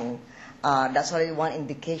one. That's already one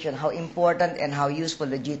indication how important and how useful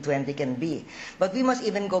the G20 can be. But we must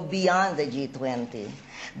even go beyond the G20,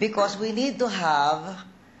 because we need to have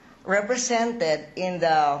represented in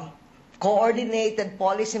the coordinated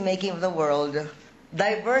policy making of the world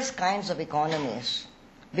diverse kinds of economies.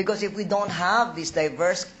 Because if we don't have these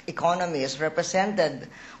diverse economies represented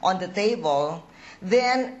on the table,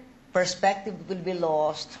 then perspective will be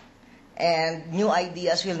lost and new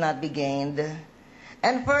ideas will not be gained.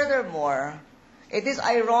 And furthermore, it is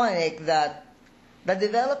ironic that the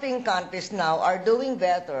developing countries now are doing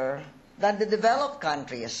better than the developed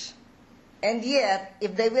countries. And yet,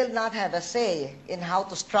 if they will not have a say in how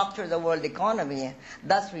to structure the world economy,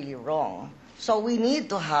 that's really wrong. So we need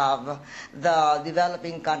to have the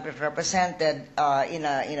developing countries represented in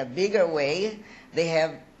a bigger way. They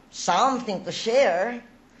have something to share.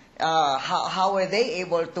 How are they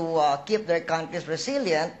able to keep their countries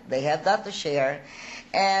resilient? They have that to share.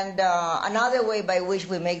 And another way by which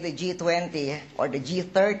we make the G20 or the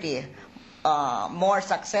G30 more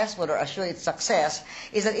successful or assure its success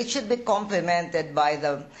is that it should be complemented by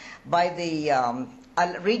the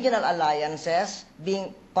regional alliances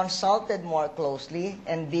being consulted more closely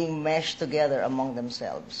and being meshed together among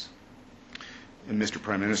themselves. And Mr.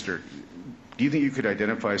 Prime Minister, do you think you could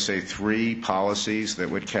identify, say, 3 policies that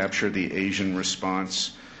would capture the Asian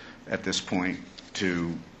response at this point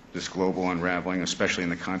to this global unraveling, especially in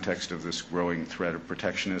the context of this growing threat of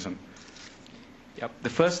protectionism? Yep. The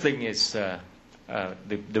first thing is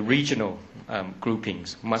the regional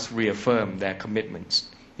groupings must reaffirm their commitments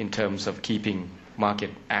in terms of keeping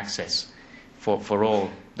market access for all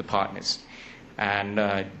the partners. And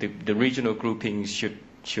the regional groupings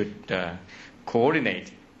should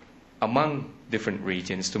coordinate among different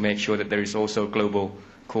regions to make sure that there is also global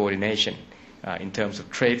coordination in terms of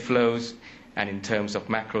trade flows and in terms of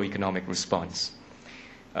macroeconomic response.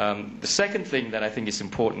 The second thing that I think is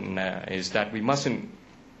important is that we mustn't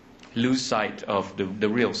lose sight of the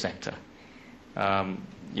real sector.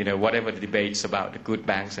 Whatever the debates about the good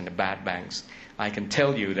banks and the bad banks, I can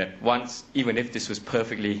tell you that once, even if this was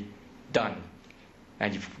perfectly done,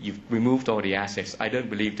 and you've removed all the assets, I don't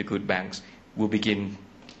believe the good banks will begin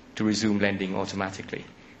to resume lending automatically.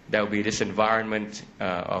 There will be this environment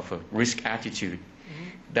of a risk attitude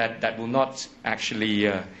that will not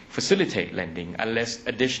actually facilitate lending unless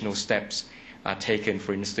additional steps are taken,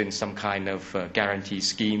 for instance, some kind of guarantee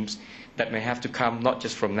schemes that may have to come not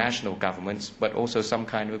just from national governments, but also some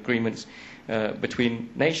kind of agreements between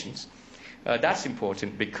nations. That's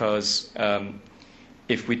important because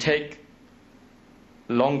if we take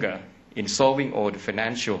longer in solving all the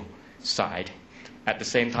financial side, at the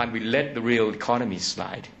same time we let the real economy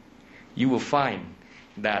slide, you will find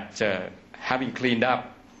that having cleaned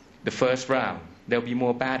up the first round, there'll be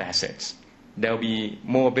more bad assets. There'll be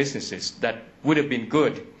more businesses that would have been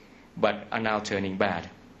good but are now turning bad.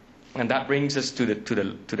 And that brings us to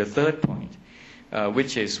the third point,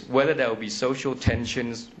 which is whether there will be social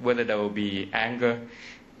tensions, whether there will be anger,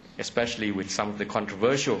 especially with some of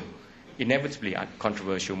the inevitably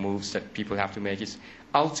controversial moves that people have to make, is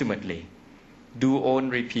ultimately, do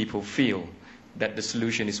ordinary people feel that the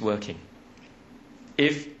solution is working?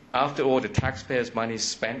 If, after all the taxpayers' money is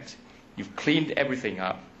spent, you've cleaned everything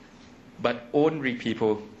up, but ordinary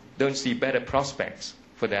people don't see better prospects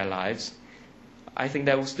for their lives, I think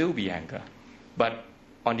there will still be anger. But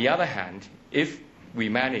on the other hand, if we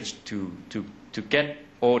manage to get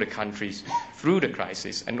all the countries through the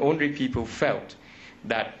crisis and ordinary people felt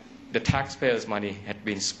that the taxpayers' money had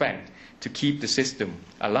been spent to keep the system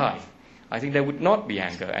alive, I think there would not be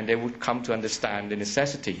anger and they would come to understand the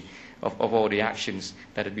necessity of all the actions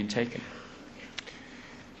that had been taken.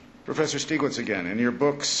 Professor Stiglitz again, in your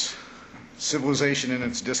books, Civilization and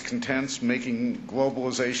Its Discontents, Making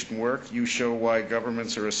Globalization Work, you show why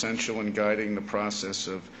governments are essential in guiding the process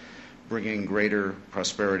of bringing greater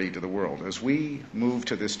prosperity to the world. As we move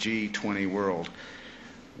to this G20 world,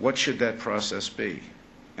 what should that process be?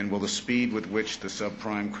 And will the speed with which the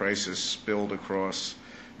subprime crisis spilled across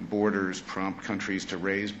borders prompt countries to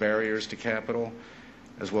raise barriers to capital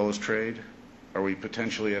as well as trade? Are we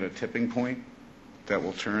potentially at a tipping point that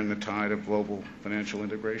will turn the tide of global financial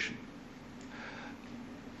integration?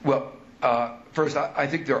 Well, first, I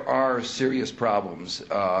think there are serious problems,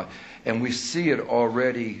 and we see it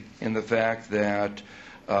already in the fact that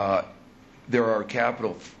there are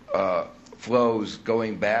capital flows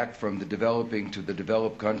going back from the developing to the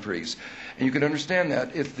developed countries. And you can understand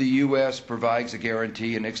that if the U.S. provides a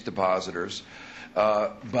guarantee in its depositors,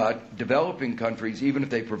 but developing countries, even if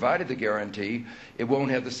they provided the guarantee, it won't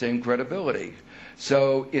have the same credibility.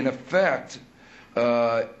 So, in effect,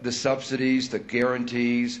 the subsidies, the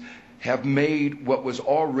guarantees, have made what was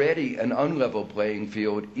already an unlevel playing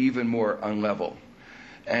field even more unlevel.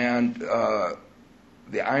 And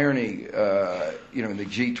the irony, in the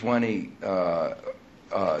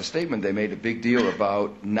G20 statement, they made a big deal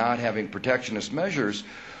about not having protectionist measures,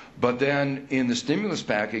 but then in the stimulus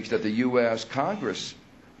package that the U.S. Congress,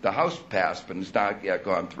 the House passed but has not yet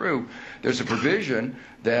gone through, there's a provision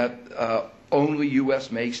that only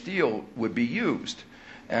U.S.-made steel would be used.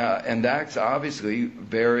 And that's obviously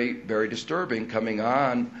very, very disturbing, coming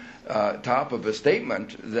on top of a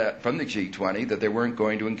statement that from the G20 that they weren't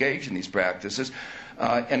going to engage in these practices.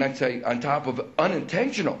 And I'd say on top of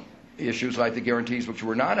unintentional issues like the guarantees, which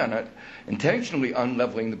were not on it, intentionally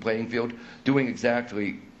unleveling the playing field, doing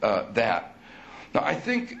exactly that. Now, I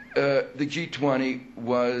think the G20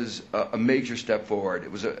 was a major step forward.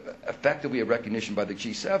 It was effectively a recognition by the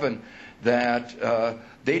G7 that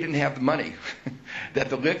they didn't have the money, that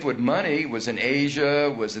the liquid money was in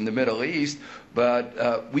Asia, was in the Middle East,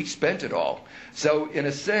 but we spent it all. So in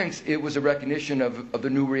a sense, it was a recognition of the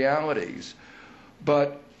new realities.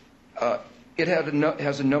 But it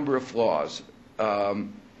has a number of flaws.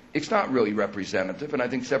 It's not really representative, and I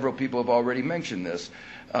think several people have already mentioned this.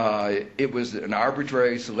 It was an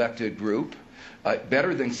arbitrary selected group,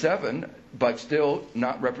 better than 7, but still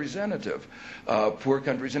not representative. Poor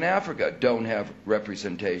countries in Africa don't have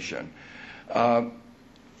representation. So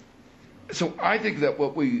I think that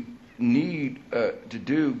what we need to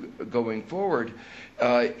do going forward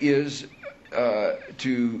is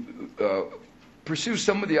to pursue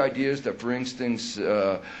some of the ideas that, for instance,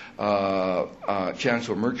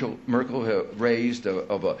 Chancellor Merkel raised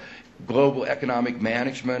of a global economic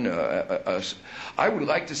management. I would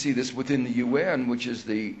like to see this within the UN, which is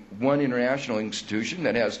the one international institution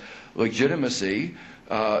that has legitimacy,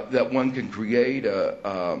 that one can create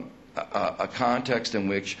a context in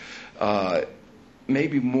which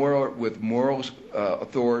maybe more with moral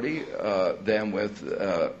authority than with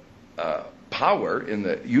power in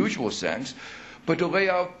the usual sense, but to lay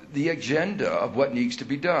out the agenda of what needs to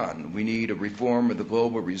be done. We need a reform of the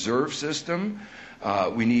global reserve system.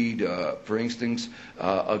 We need, for instance,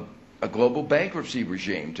 a global bankruptcy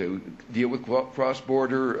regime to deal with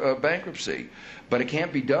cross-border bankruptcy. But it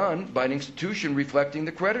can't be done by an institution reflecting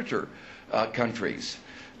the creditor countries.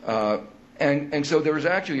 And so there is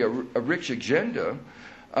actually a rich agenda,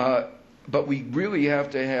 but we really have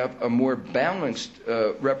to have a more balanced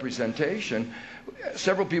representation.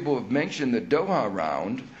 Several people have mentioned the Doha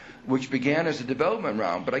round, which began as a development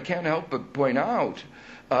round, but I can't help but point out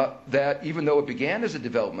that even though it began as a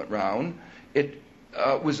development round, it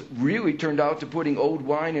was really turned out to putting old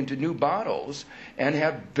wine into new bottles and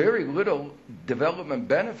had very little development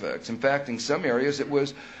benefits. In fact, in some areas it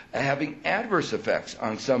was having adverse effects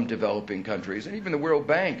on some developing countries. And even the World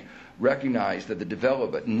Bank recognized that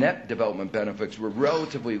the net development benefits were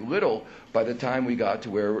relatively little by the time we got to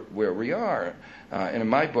where we are. And in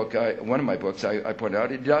my book, one of my books, I point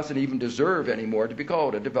out it doesn't even deserve anymore to be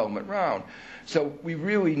called a development round. So we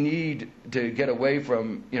really need to get away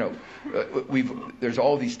from, there's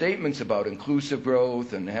all these statements about inclusive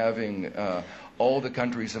growth and having all the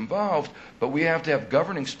countries involved, but we have to have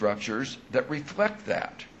governing structures that reflect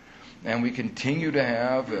that. And we continue to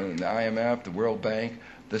have, in the IMF, the World Bank,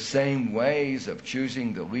 the same ways of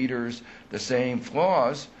choosing the leaders, the same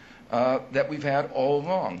flaws that we've had all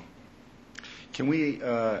along. Can we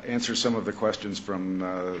answer some of the questions from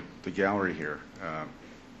the gallery here?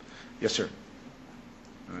 Yes, sir.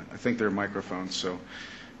 I think there are microphones, so.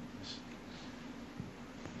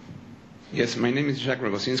 Yes, my name is Jacques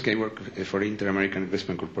Rogosinski. I work for Inter-American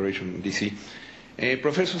Investment Corporation in D.C.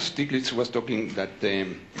 Professor Stiglitz was talking that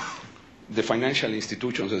the financial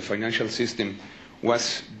institutions, the financial system,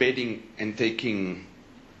 was betting and taking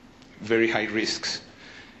very high risks.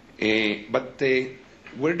 But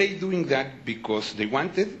were they doing that because they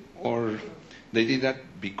wanted, or they did that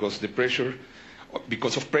because of pressure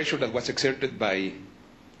that was exerted by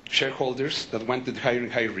shareholders that wanted higher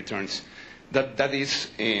and higher returns? That is,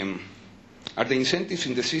 are the incentives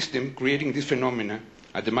in the system creating this phenomena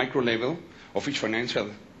at the micro level of each financial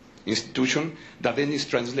institution that then is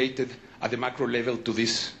translated at the macro level to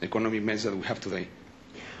this economy mess that we have today?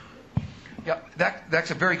 Yeah, that's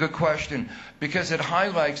a very good question, because it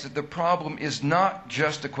highlights that the problem is not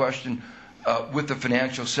just a question with the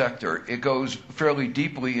financial sector. It goes fairly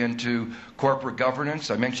deeply into corporate governance.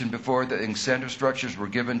 I mentioned before that incentive structures were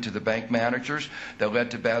given to the bank managers that led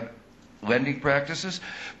to bad lending practices,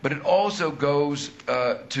 but it also goes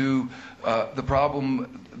to the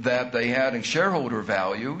problem that they had in shareholder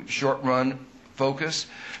value, short-run focus,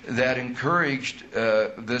 that encouraged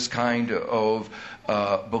this kind of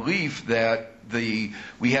belief that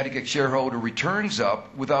we had to get shareholder returns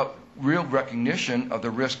up without real recognition of the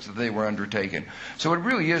risks that they were undertaking. So it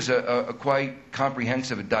really is a quite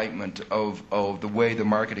comprehensive indictment of the way the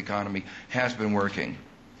market economy has been working.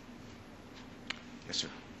 Yes, sir.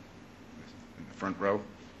 In the front row.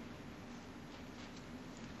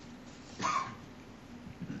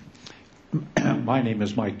 My name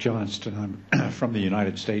is Mike Johnston. I'm from the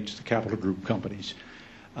United States, the Capital Group companies.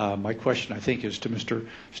 My question, I think, is to Mr.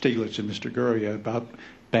 Stiglitz and Mr. Gurría about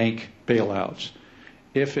bank bailouts.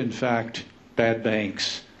 If, in fact, bad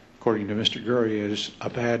banks according to Mr. Gurría, is a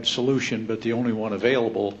bad solution, but the only one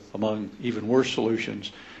available among even worse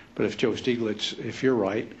solutions. But if Joe Stiglitz, if you're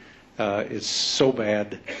right, it's so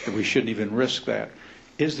bad that we shouldn't even risk that.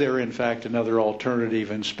 Is there, in fact, another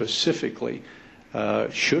alternative? And specifically,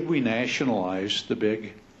 should we nationalize the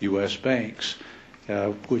big U.S. banks,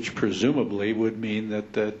 which presumably would mean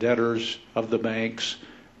that the debtors of the banks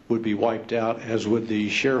would be wiped out, as would the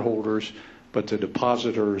shareholders, but the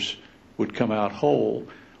depositors would come out whole?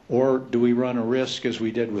 Or do we run a risk, as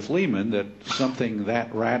we did with Lehman, that something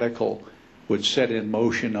that radical would set in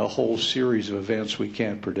motion a whole series of events we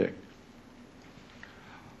can't predict?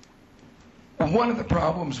 One of the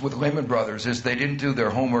problems with Lehman Brothers is they didn't do their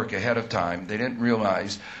homework ahead of time. They didn't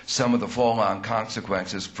realize some of the fall-on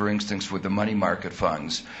consequences, for instance, with the money market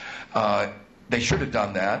funds. They should have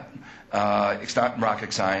done that. It's not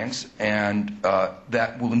rocket science, and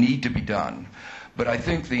that will need to be done. But I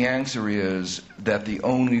think the answer is that the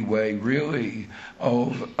only way, really,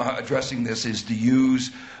 of addressing this is to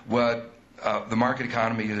use what the market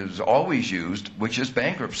economy has always used, which is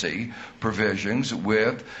bankruptcy provisions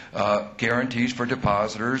with guarantees for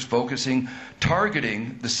depositors,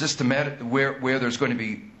 targeting the systematic where there's going to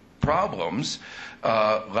be problems,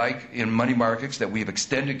 like in money markets, that we've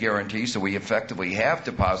extended guarantees, so we effectively have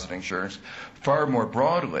deposit insurance far more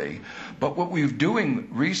broadly. But what we're doing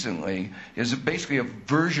recently is basically a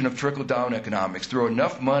version of trickle-down economics. Throw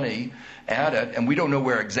enough money at it, and we don't know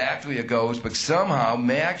where exactly it goes, but somehow,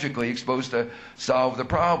 magically, it's supposed to solve the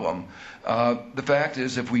problem. The fact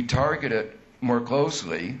is, if we target it more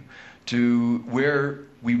closely to where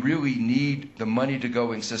we really need the money to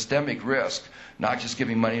go in systemic risk, not just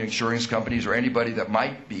giving money to insurance companies or anybody that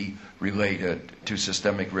might be related to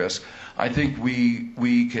systemic risk, I think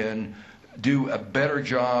we can do a better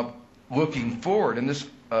job looking forward. And this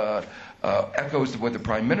echoes what the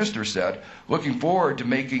Prime Minister said, looking forward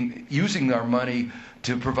to using our money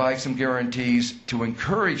to provide some guarantees to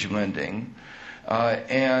encourage lending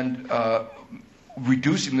and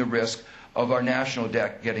reducing the risk of our national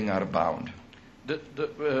debt getting out of bound.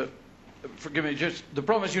 Forgive me, the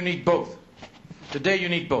problem is you need both. Today you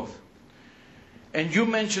need both. And you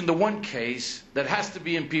mentioned the one case that has to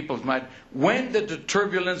be in people's mind. When did the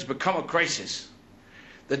turbulence become a crisis?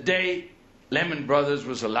 The day Lehman Brothers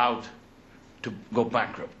was allowed to go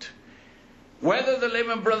bankrupt. Whether the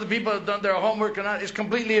Lehman Brothers people have done their homework or not is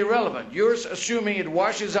completely irrelevant. You're assuming it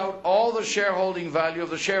washes out all the shareholding value of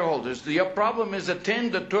the shareholders. The problem is the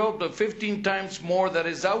 10 to 12 to 15 times more that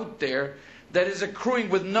is out there that is accruing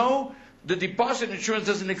with the deposit insurance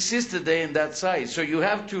doesn't exist today in that size. So you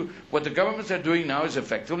have to, what the governments are doing now is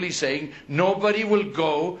effectively saying nobody will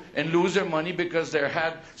go and lose their money because they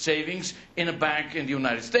had savings in a bank in the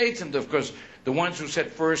United States. And of course, the ones who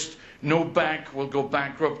said first, no bank will go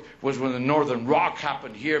bankrupt, was when the Northern Rock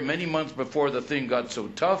happened here many months before the thing got so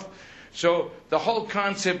tough. So the whole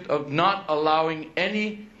concept of not allowing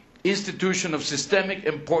any institution of systemic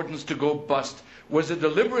importance to go bust was a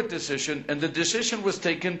deliberate decision, and the decision was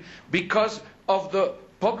taken because of the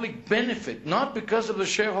public benefit, not because of the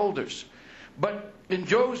shareholders. But in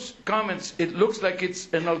Joe's comments, it looks like it's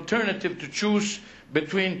an alternative to choose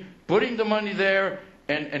between putting the money there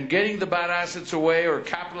and getting the bad assets away or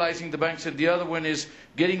capitalizing the banks, and the other one is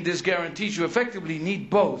getting this guarantees. You effectively need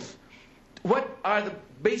both. What are the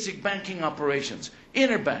basic banking operations?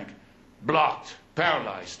 Interbank, blocked,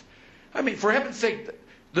 paralyzed. I mean, for heaven's sake,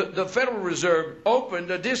 the Federal Reserve opened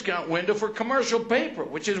a discount window for commercial paper,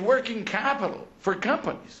 which is working capital for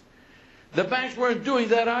companies. The banks weren't doing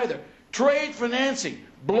that either. Trade financing,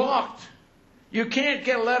 blocked. You can't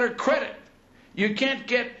get a letter of credit. You can't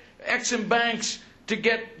get Exim banks to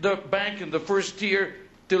get the bank in the first tier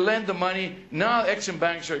to lend the money. Now Exim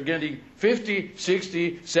banks are getting 50,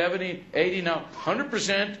 60, 70, 80, now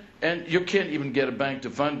 100%, and you can't even get a bank to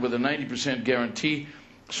fund with a 90% guarantee.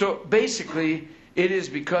 So basically, it is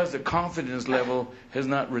because the confidence level has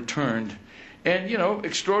not returned. And, you know,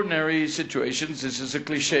 extraordinary situations, this is a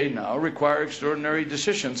cliche now, require extraordinary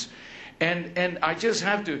decisions. And I just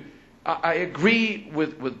have to, I agree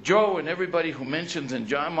with Joe and everybody who mentions, and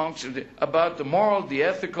John Monks, about the moral, the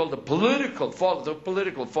ethical, the political fallout. The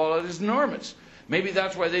political fallout is enormous. Maybe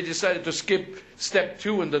that's why they decided to skip step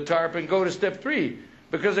 2 in the TARP and go to step 3,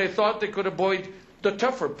 because they thought they could avoid the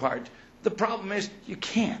tougher part. The problem is you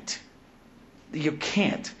can't. You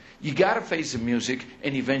can't. You got to face the music,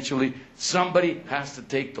 and eventually somebody has to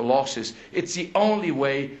take the losses. It's the only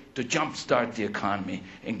way to jumpstart the economy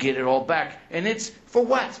and get it all back. And it's for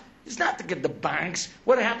what? It's not to get the banks.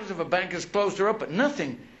 What happens if a bank is closed or up? But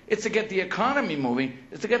nothing. It's to get the economy moving.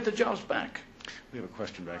 It's to get the jobs back. We have a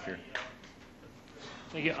question back here.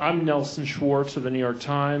 I'm Nelson Schwartz of the New York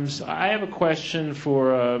Times. I have a question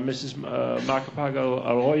for Mrs. Macapagal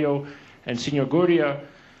Arroyo and Senor Gurría.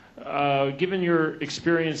 Given your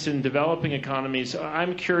experience in developing economies,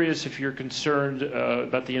 I'm curious if you're concerned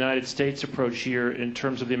about the United States approach here in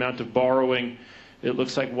terms of the amount of borrowing. It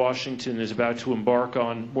looks like Washington is about to embark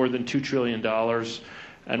on more than $2 trillion,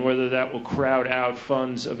 and whether that will crowd out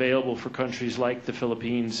funds available for countries like the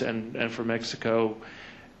Philippines and for Mexico.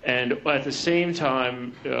 And at the same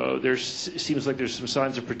time, there seems like there's some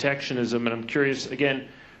signs of protectionism, and I'm curious, again,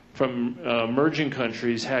 from emerging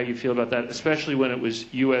countries, how you feel about that, especially when it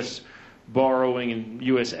was U.S. borrowing and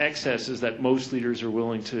U.S. excesses that most leaders are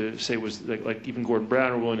willing to say was, like even Gordon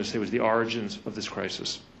Brown are willing to say was the origins of this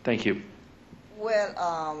crisis. Thank you.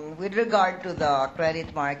 Well, with regard to the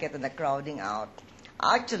credit market and the crowding out,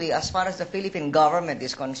 actually, as far as the Philippine government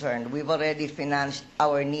is concerned, we've already financed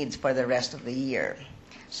our needs for the rest of the year.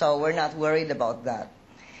 So we're not worried about that.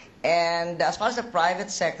 And as far as the private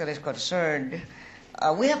sector is concerned,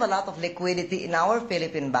 we have a lot of liquidity in our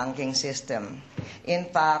Philippine banking system. In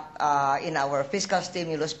fact, in our fiscal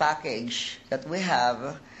stimulus package that we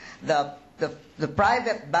have, the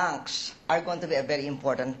private banks are going to be a very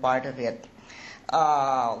important part of it.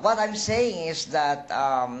 What I'm saying is that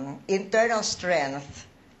internal strength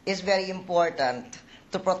is very important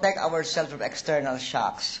to protect ourselves from external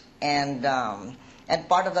shocks. And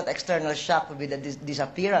part of that external shock would be the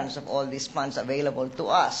disappearance of all these funds available to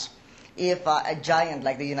us if a giant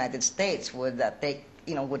like the United States would take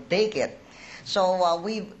it. So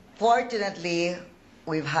fortunately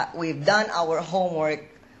we've done our homework,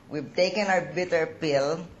 we've taken our bitter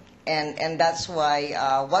pill, and that's why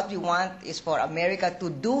what we want is for America to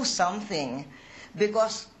do something,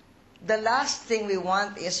 because the last thing we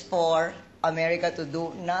want is for America to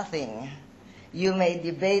do nothing. You may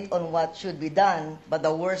debate on what should be done, but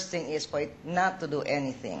the worst thing is for it not to do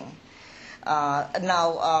anything.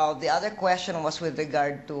 Now, the other question was with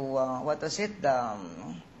regard to, what was it? The idea,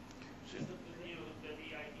 I'm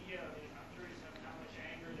curious how much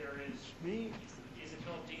anger there is in the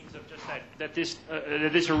Philippines of just that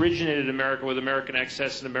this originated in America with American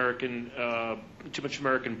excess and American too much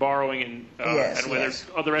American borrowing, and whether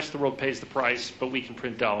the rest of the world pays the price, but we can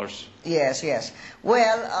print dollars. Yes, yes.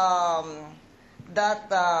 Well,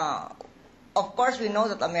 of course, we know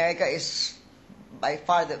that America is by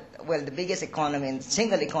far the biggest economy,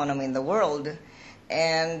 single economy in the world,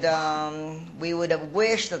 and we would have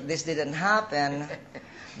wished that this didn't happen.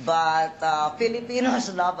 But Filipinos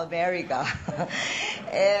love America,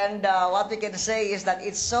 and what we can say is that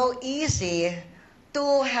it's so easy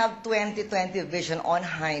to have 20/20 vision on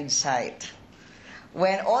hindsight.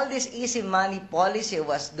 When all this easy money policy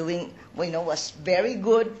was was very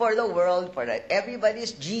good for the world, for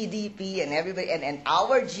everybody's GDP and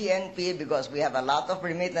our GNP, because we have a lot of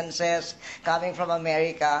remittances coming from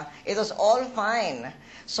America, it was all fine.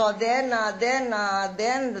 So then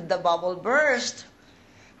the bubble burst.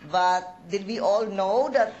 But did we all know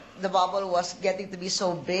that the bubble was getting to be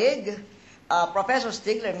so big? Professor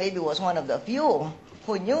Stiglitz maybe was one of the few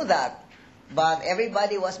who knew that. But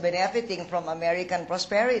everybody was benefiting from American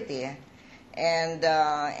prosperity. And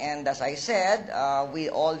as I said, we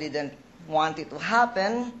all didn't want it to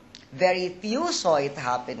happen. Very few saw it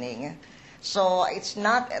happening. So it's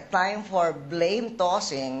not a time for blame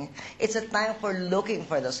tossing. It's a time for looking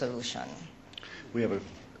for the solution. We have a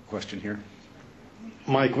question here.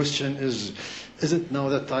 My question is it now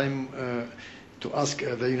the time to ask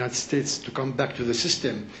the United States to come back to the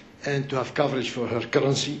system and to have coverage for her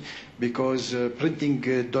currency, because printing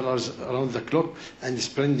dollars around the clock and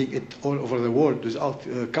spending it all over the world without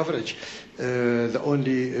coverage, the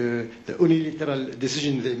only unilateral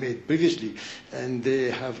decision they made previously, and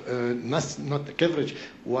they have not coverage,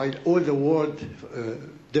 while all the world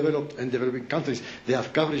developed and developing countries, they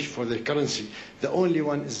have coverage for their currency. The only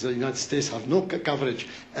one is the United States have no coverage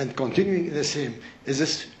and continuing the same. Is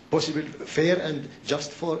this possible, fair and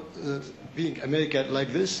just for being America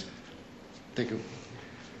like this? Thank you.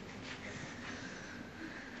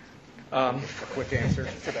 A quick answer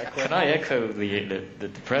to that question. Can I echo the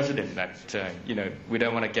president that we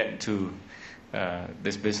don't want to get into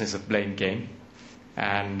this business of blame game,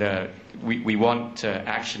 and we want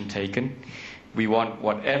action taken. We want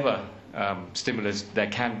whatever stimulus there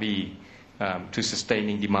can be to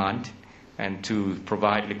sustaining demand and to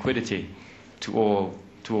provide liquidity to all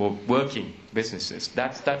working businesses.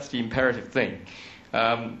 That's the imperative thing.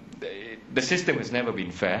 The system has never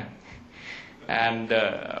been fair, and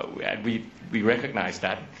we recognize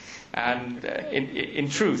that. And in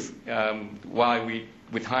truth, while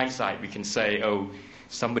with hindsight we can say, oh,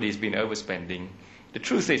 somebody's been overspending, the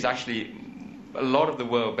truth is actually a lot of the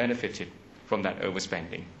world benefited from that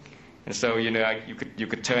overspending. And so, you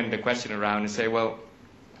could turn the question around and say, well,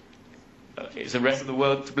 is the rest of the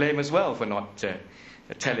world to blame as well for not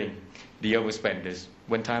telling the overspenders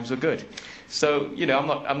when times were good? So,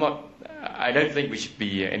 I don't think we should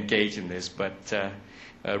be engaged in this, but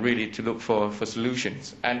really to look for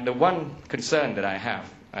solutions. And the one concern that I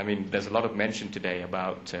have, there's a lot of mention today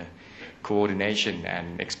about coordination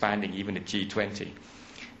and expanding even the G20.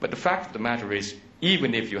 But the fact of the matter is,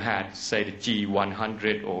 even if you had, say, the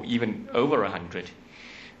G100 or even over 100,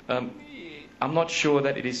 I'm not sure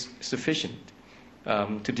that it is sufficient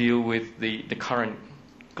to deal with the current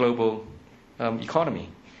global economy,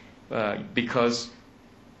 because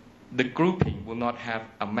the grouping will not have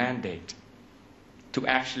a mandate to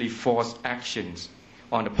actually force actions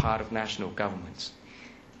on the part of national governments.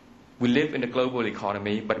 We live in a global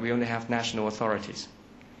economy, but we only have national authorities.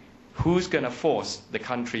 Who's going to force the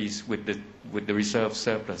countries with the reserve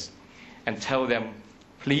surplus and tell them,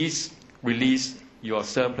 please release your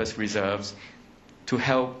surplus reserves to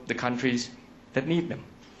help the countries that need them?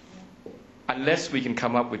 Unless we can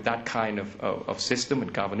come up with that kind of system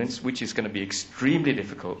and governance, which is going to be extremely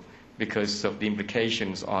difficult because of the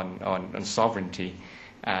implications on sovereignty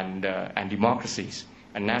and democracies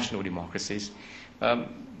and national democracies,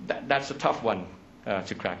 that's a tough one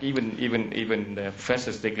to crack. Even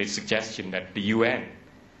Professor Stiglitz's suggestion that the UN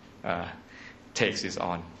takes this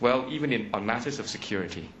on. Well, even on matters of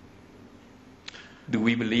security, do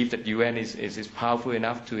we believe that the UN is powerful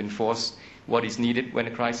enough to enforce what is needed when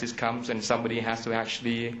a crisis comes and somebody has to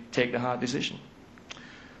actually take the hard decision?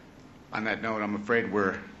 On that note, I'm afraid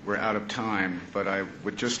we're out of time, but I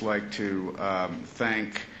would just like to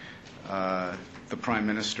thank the Prime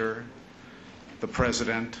Minister, the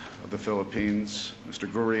President of the Philippines,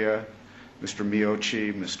 Mr. Gurría, Mr.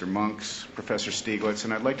 Miyauchi, Mr. Monks, Professor Stiglitz,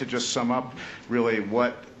 and I'd like to just sum up really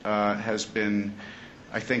what has been,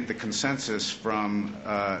 I think, the consensus from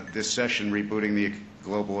this session, Rebooting the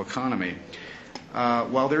Global Economy.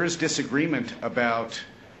 While there is disagreement about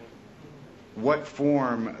what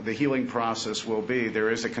form the healing process will be, there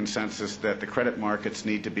is a consensus that the credit markets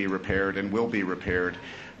need to be repaired and will be repaired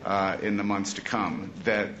in the months to come,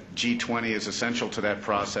 that G20 is essential to that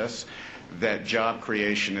process, that job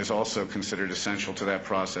creation is also considered essential to that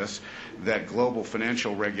process, that global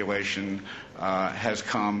financial regulation has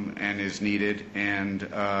come and is needed, and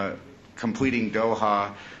completing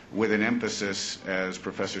Doha with an emphasis, as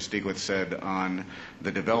Professor Stiglitz said, on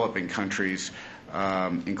the developing countries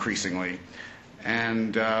increasingly.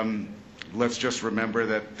 And let's just remember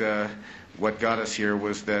that what got us here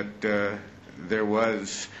was that there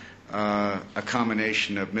was a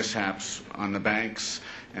combination of mishaps on the banks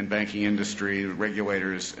and banking industry,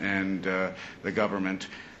 regulators, and the government.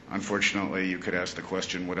 Unfortunately, you could ask the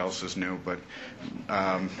question, what else is new? But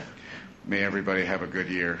may everybody have a good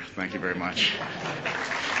year. Thank you very much.